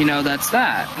 and you know, that's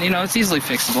that. You know, it's easily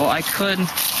fixable. I could,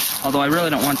 although I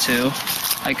really don't want to,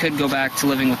 I could go back to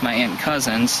living with my aunt and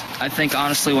cousins. I think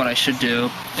honestly what I should do,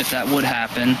 if that would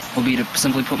happen, would be to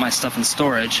simply put my stuff in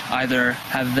storage. Either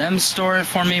have them store it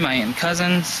for me, my aunt and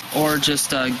cousins, or just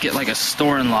get like a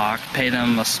store and lock, pay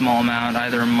them a small amount,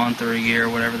 either a month or a year,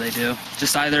 whatever they do.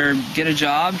 Just either get a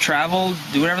job, travel,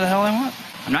 do whatever the hell I want.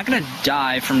 I'm not going to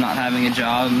die from not having a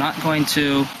job. I'm not going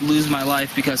to lose my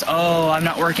life because, oh, I'm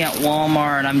not working at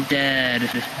Walmart, I'm dead.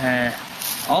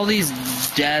 all these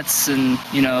debts and,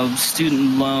 you know,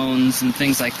 student loans and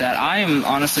things like that, I am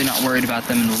honestly not worried about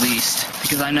them in the least,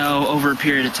 because I know over a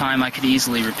period of time I could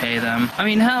easily repay them. I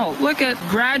mean, hell, look at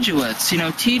graduates, you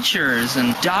know, teachers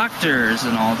and doctors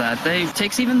and all that. It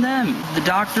takes even them, the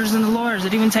doctors and the lawyers,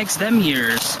 it even takes them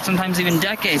years, sometimes even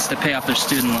decades to pay off their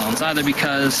student loans, either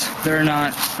because they're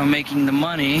not making the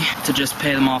money to just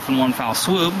pay them off in one foul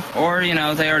swoop, or, you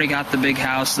know, they already got the big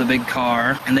house, the big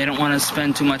car, and they don't want to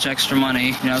spend too much extra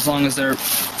money. You know, as long as they're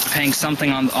paying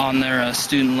something on their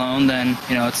student loan, then,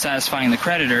 you know, it's satisfying the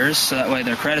creditors, so that way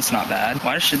their credit's not bad.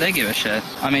 Why should they give a shit?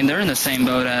 I mean, they're in the same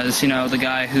boat as, you know, the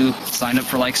guy who signed up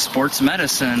for, like, sports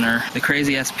medicine, or the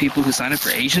crazy-ass people who signed up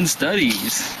for Asian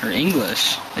studies, or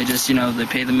English. They just, you know, they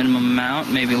pay the minimum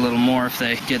amount, maybe a little more if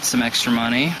they get some extra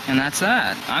money, and that's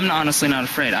that. I'm honestly not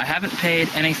afraid. I haven't paid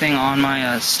anything on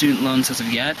my student loans as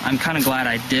of yet. I'm kind of glad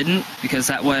I didn't, because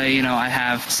that way, you know, I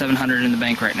have $700 in the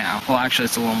bank right now. Well, actually,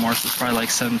 it's a little more, so it's probably like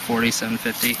 $740,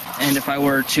 $750. And if I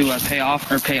were to pay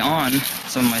off or pay on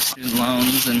some of my student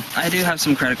loans, and I do have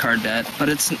some credit card debt, but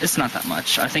it's not that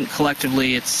much. I think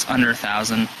collectively it's under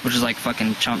 $1,000, which is like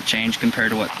fucking chump change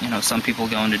compared to what, you know, some people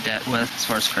go into debt with as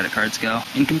far as credit cards go.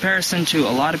 In comparison to a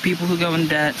lot of people who go in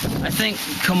debt, I think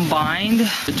combined,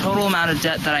 the total amount of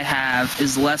debt that I have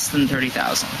is less than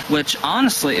 $30,000, which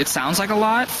honestly, it sounds like a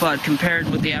lot, but compared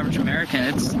with the average American,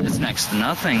 it's next to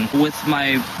nothing. With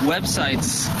my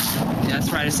websites,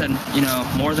 that's right, I said, you know,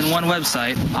 more than one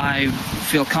website, I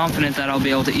feel confident that I'll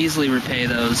be able to easily repay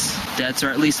those debts, or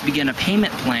at least begin a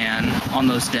payment plan on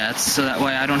those debts, so that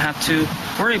way I don't have to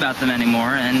worry about them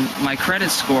anymore, and my credit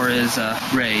score is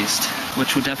raised,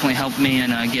 which would definitely help me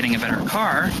in getting a better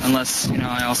car, unless, you know,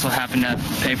 I also happen to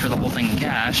pay for the whole thing in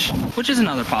cash, which is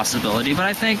another possibility, but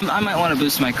I think I might want to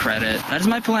boost my credit. That is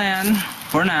my plan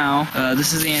for now.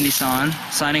 This is Andy-san,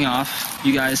 signing off.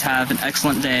 You guys have an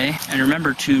excellent day, and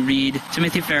remember to read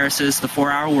Timothy Ferriss's The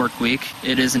 4-Hour Workweek.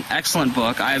 It is an excellent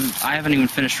book. I haven't even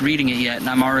finished reading it yet, and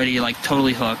I'm already, like,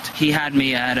 totally hooked. He had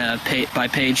me at by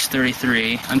page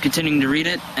 33. I'm continuing to read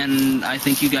it, and I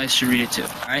think you guys should read it too.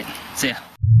 Alright, see ya.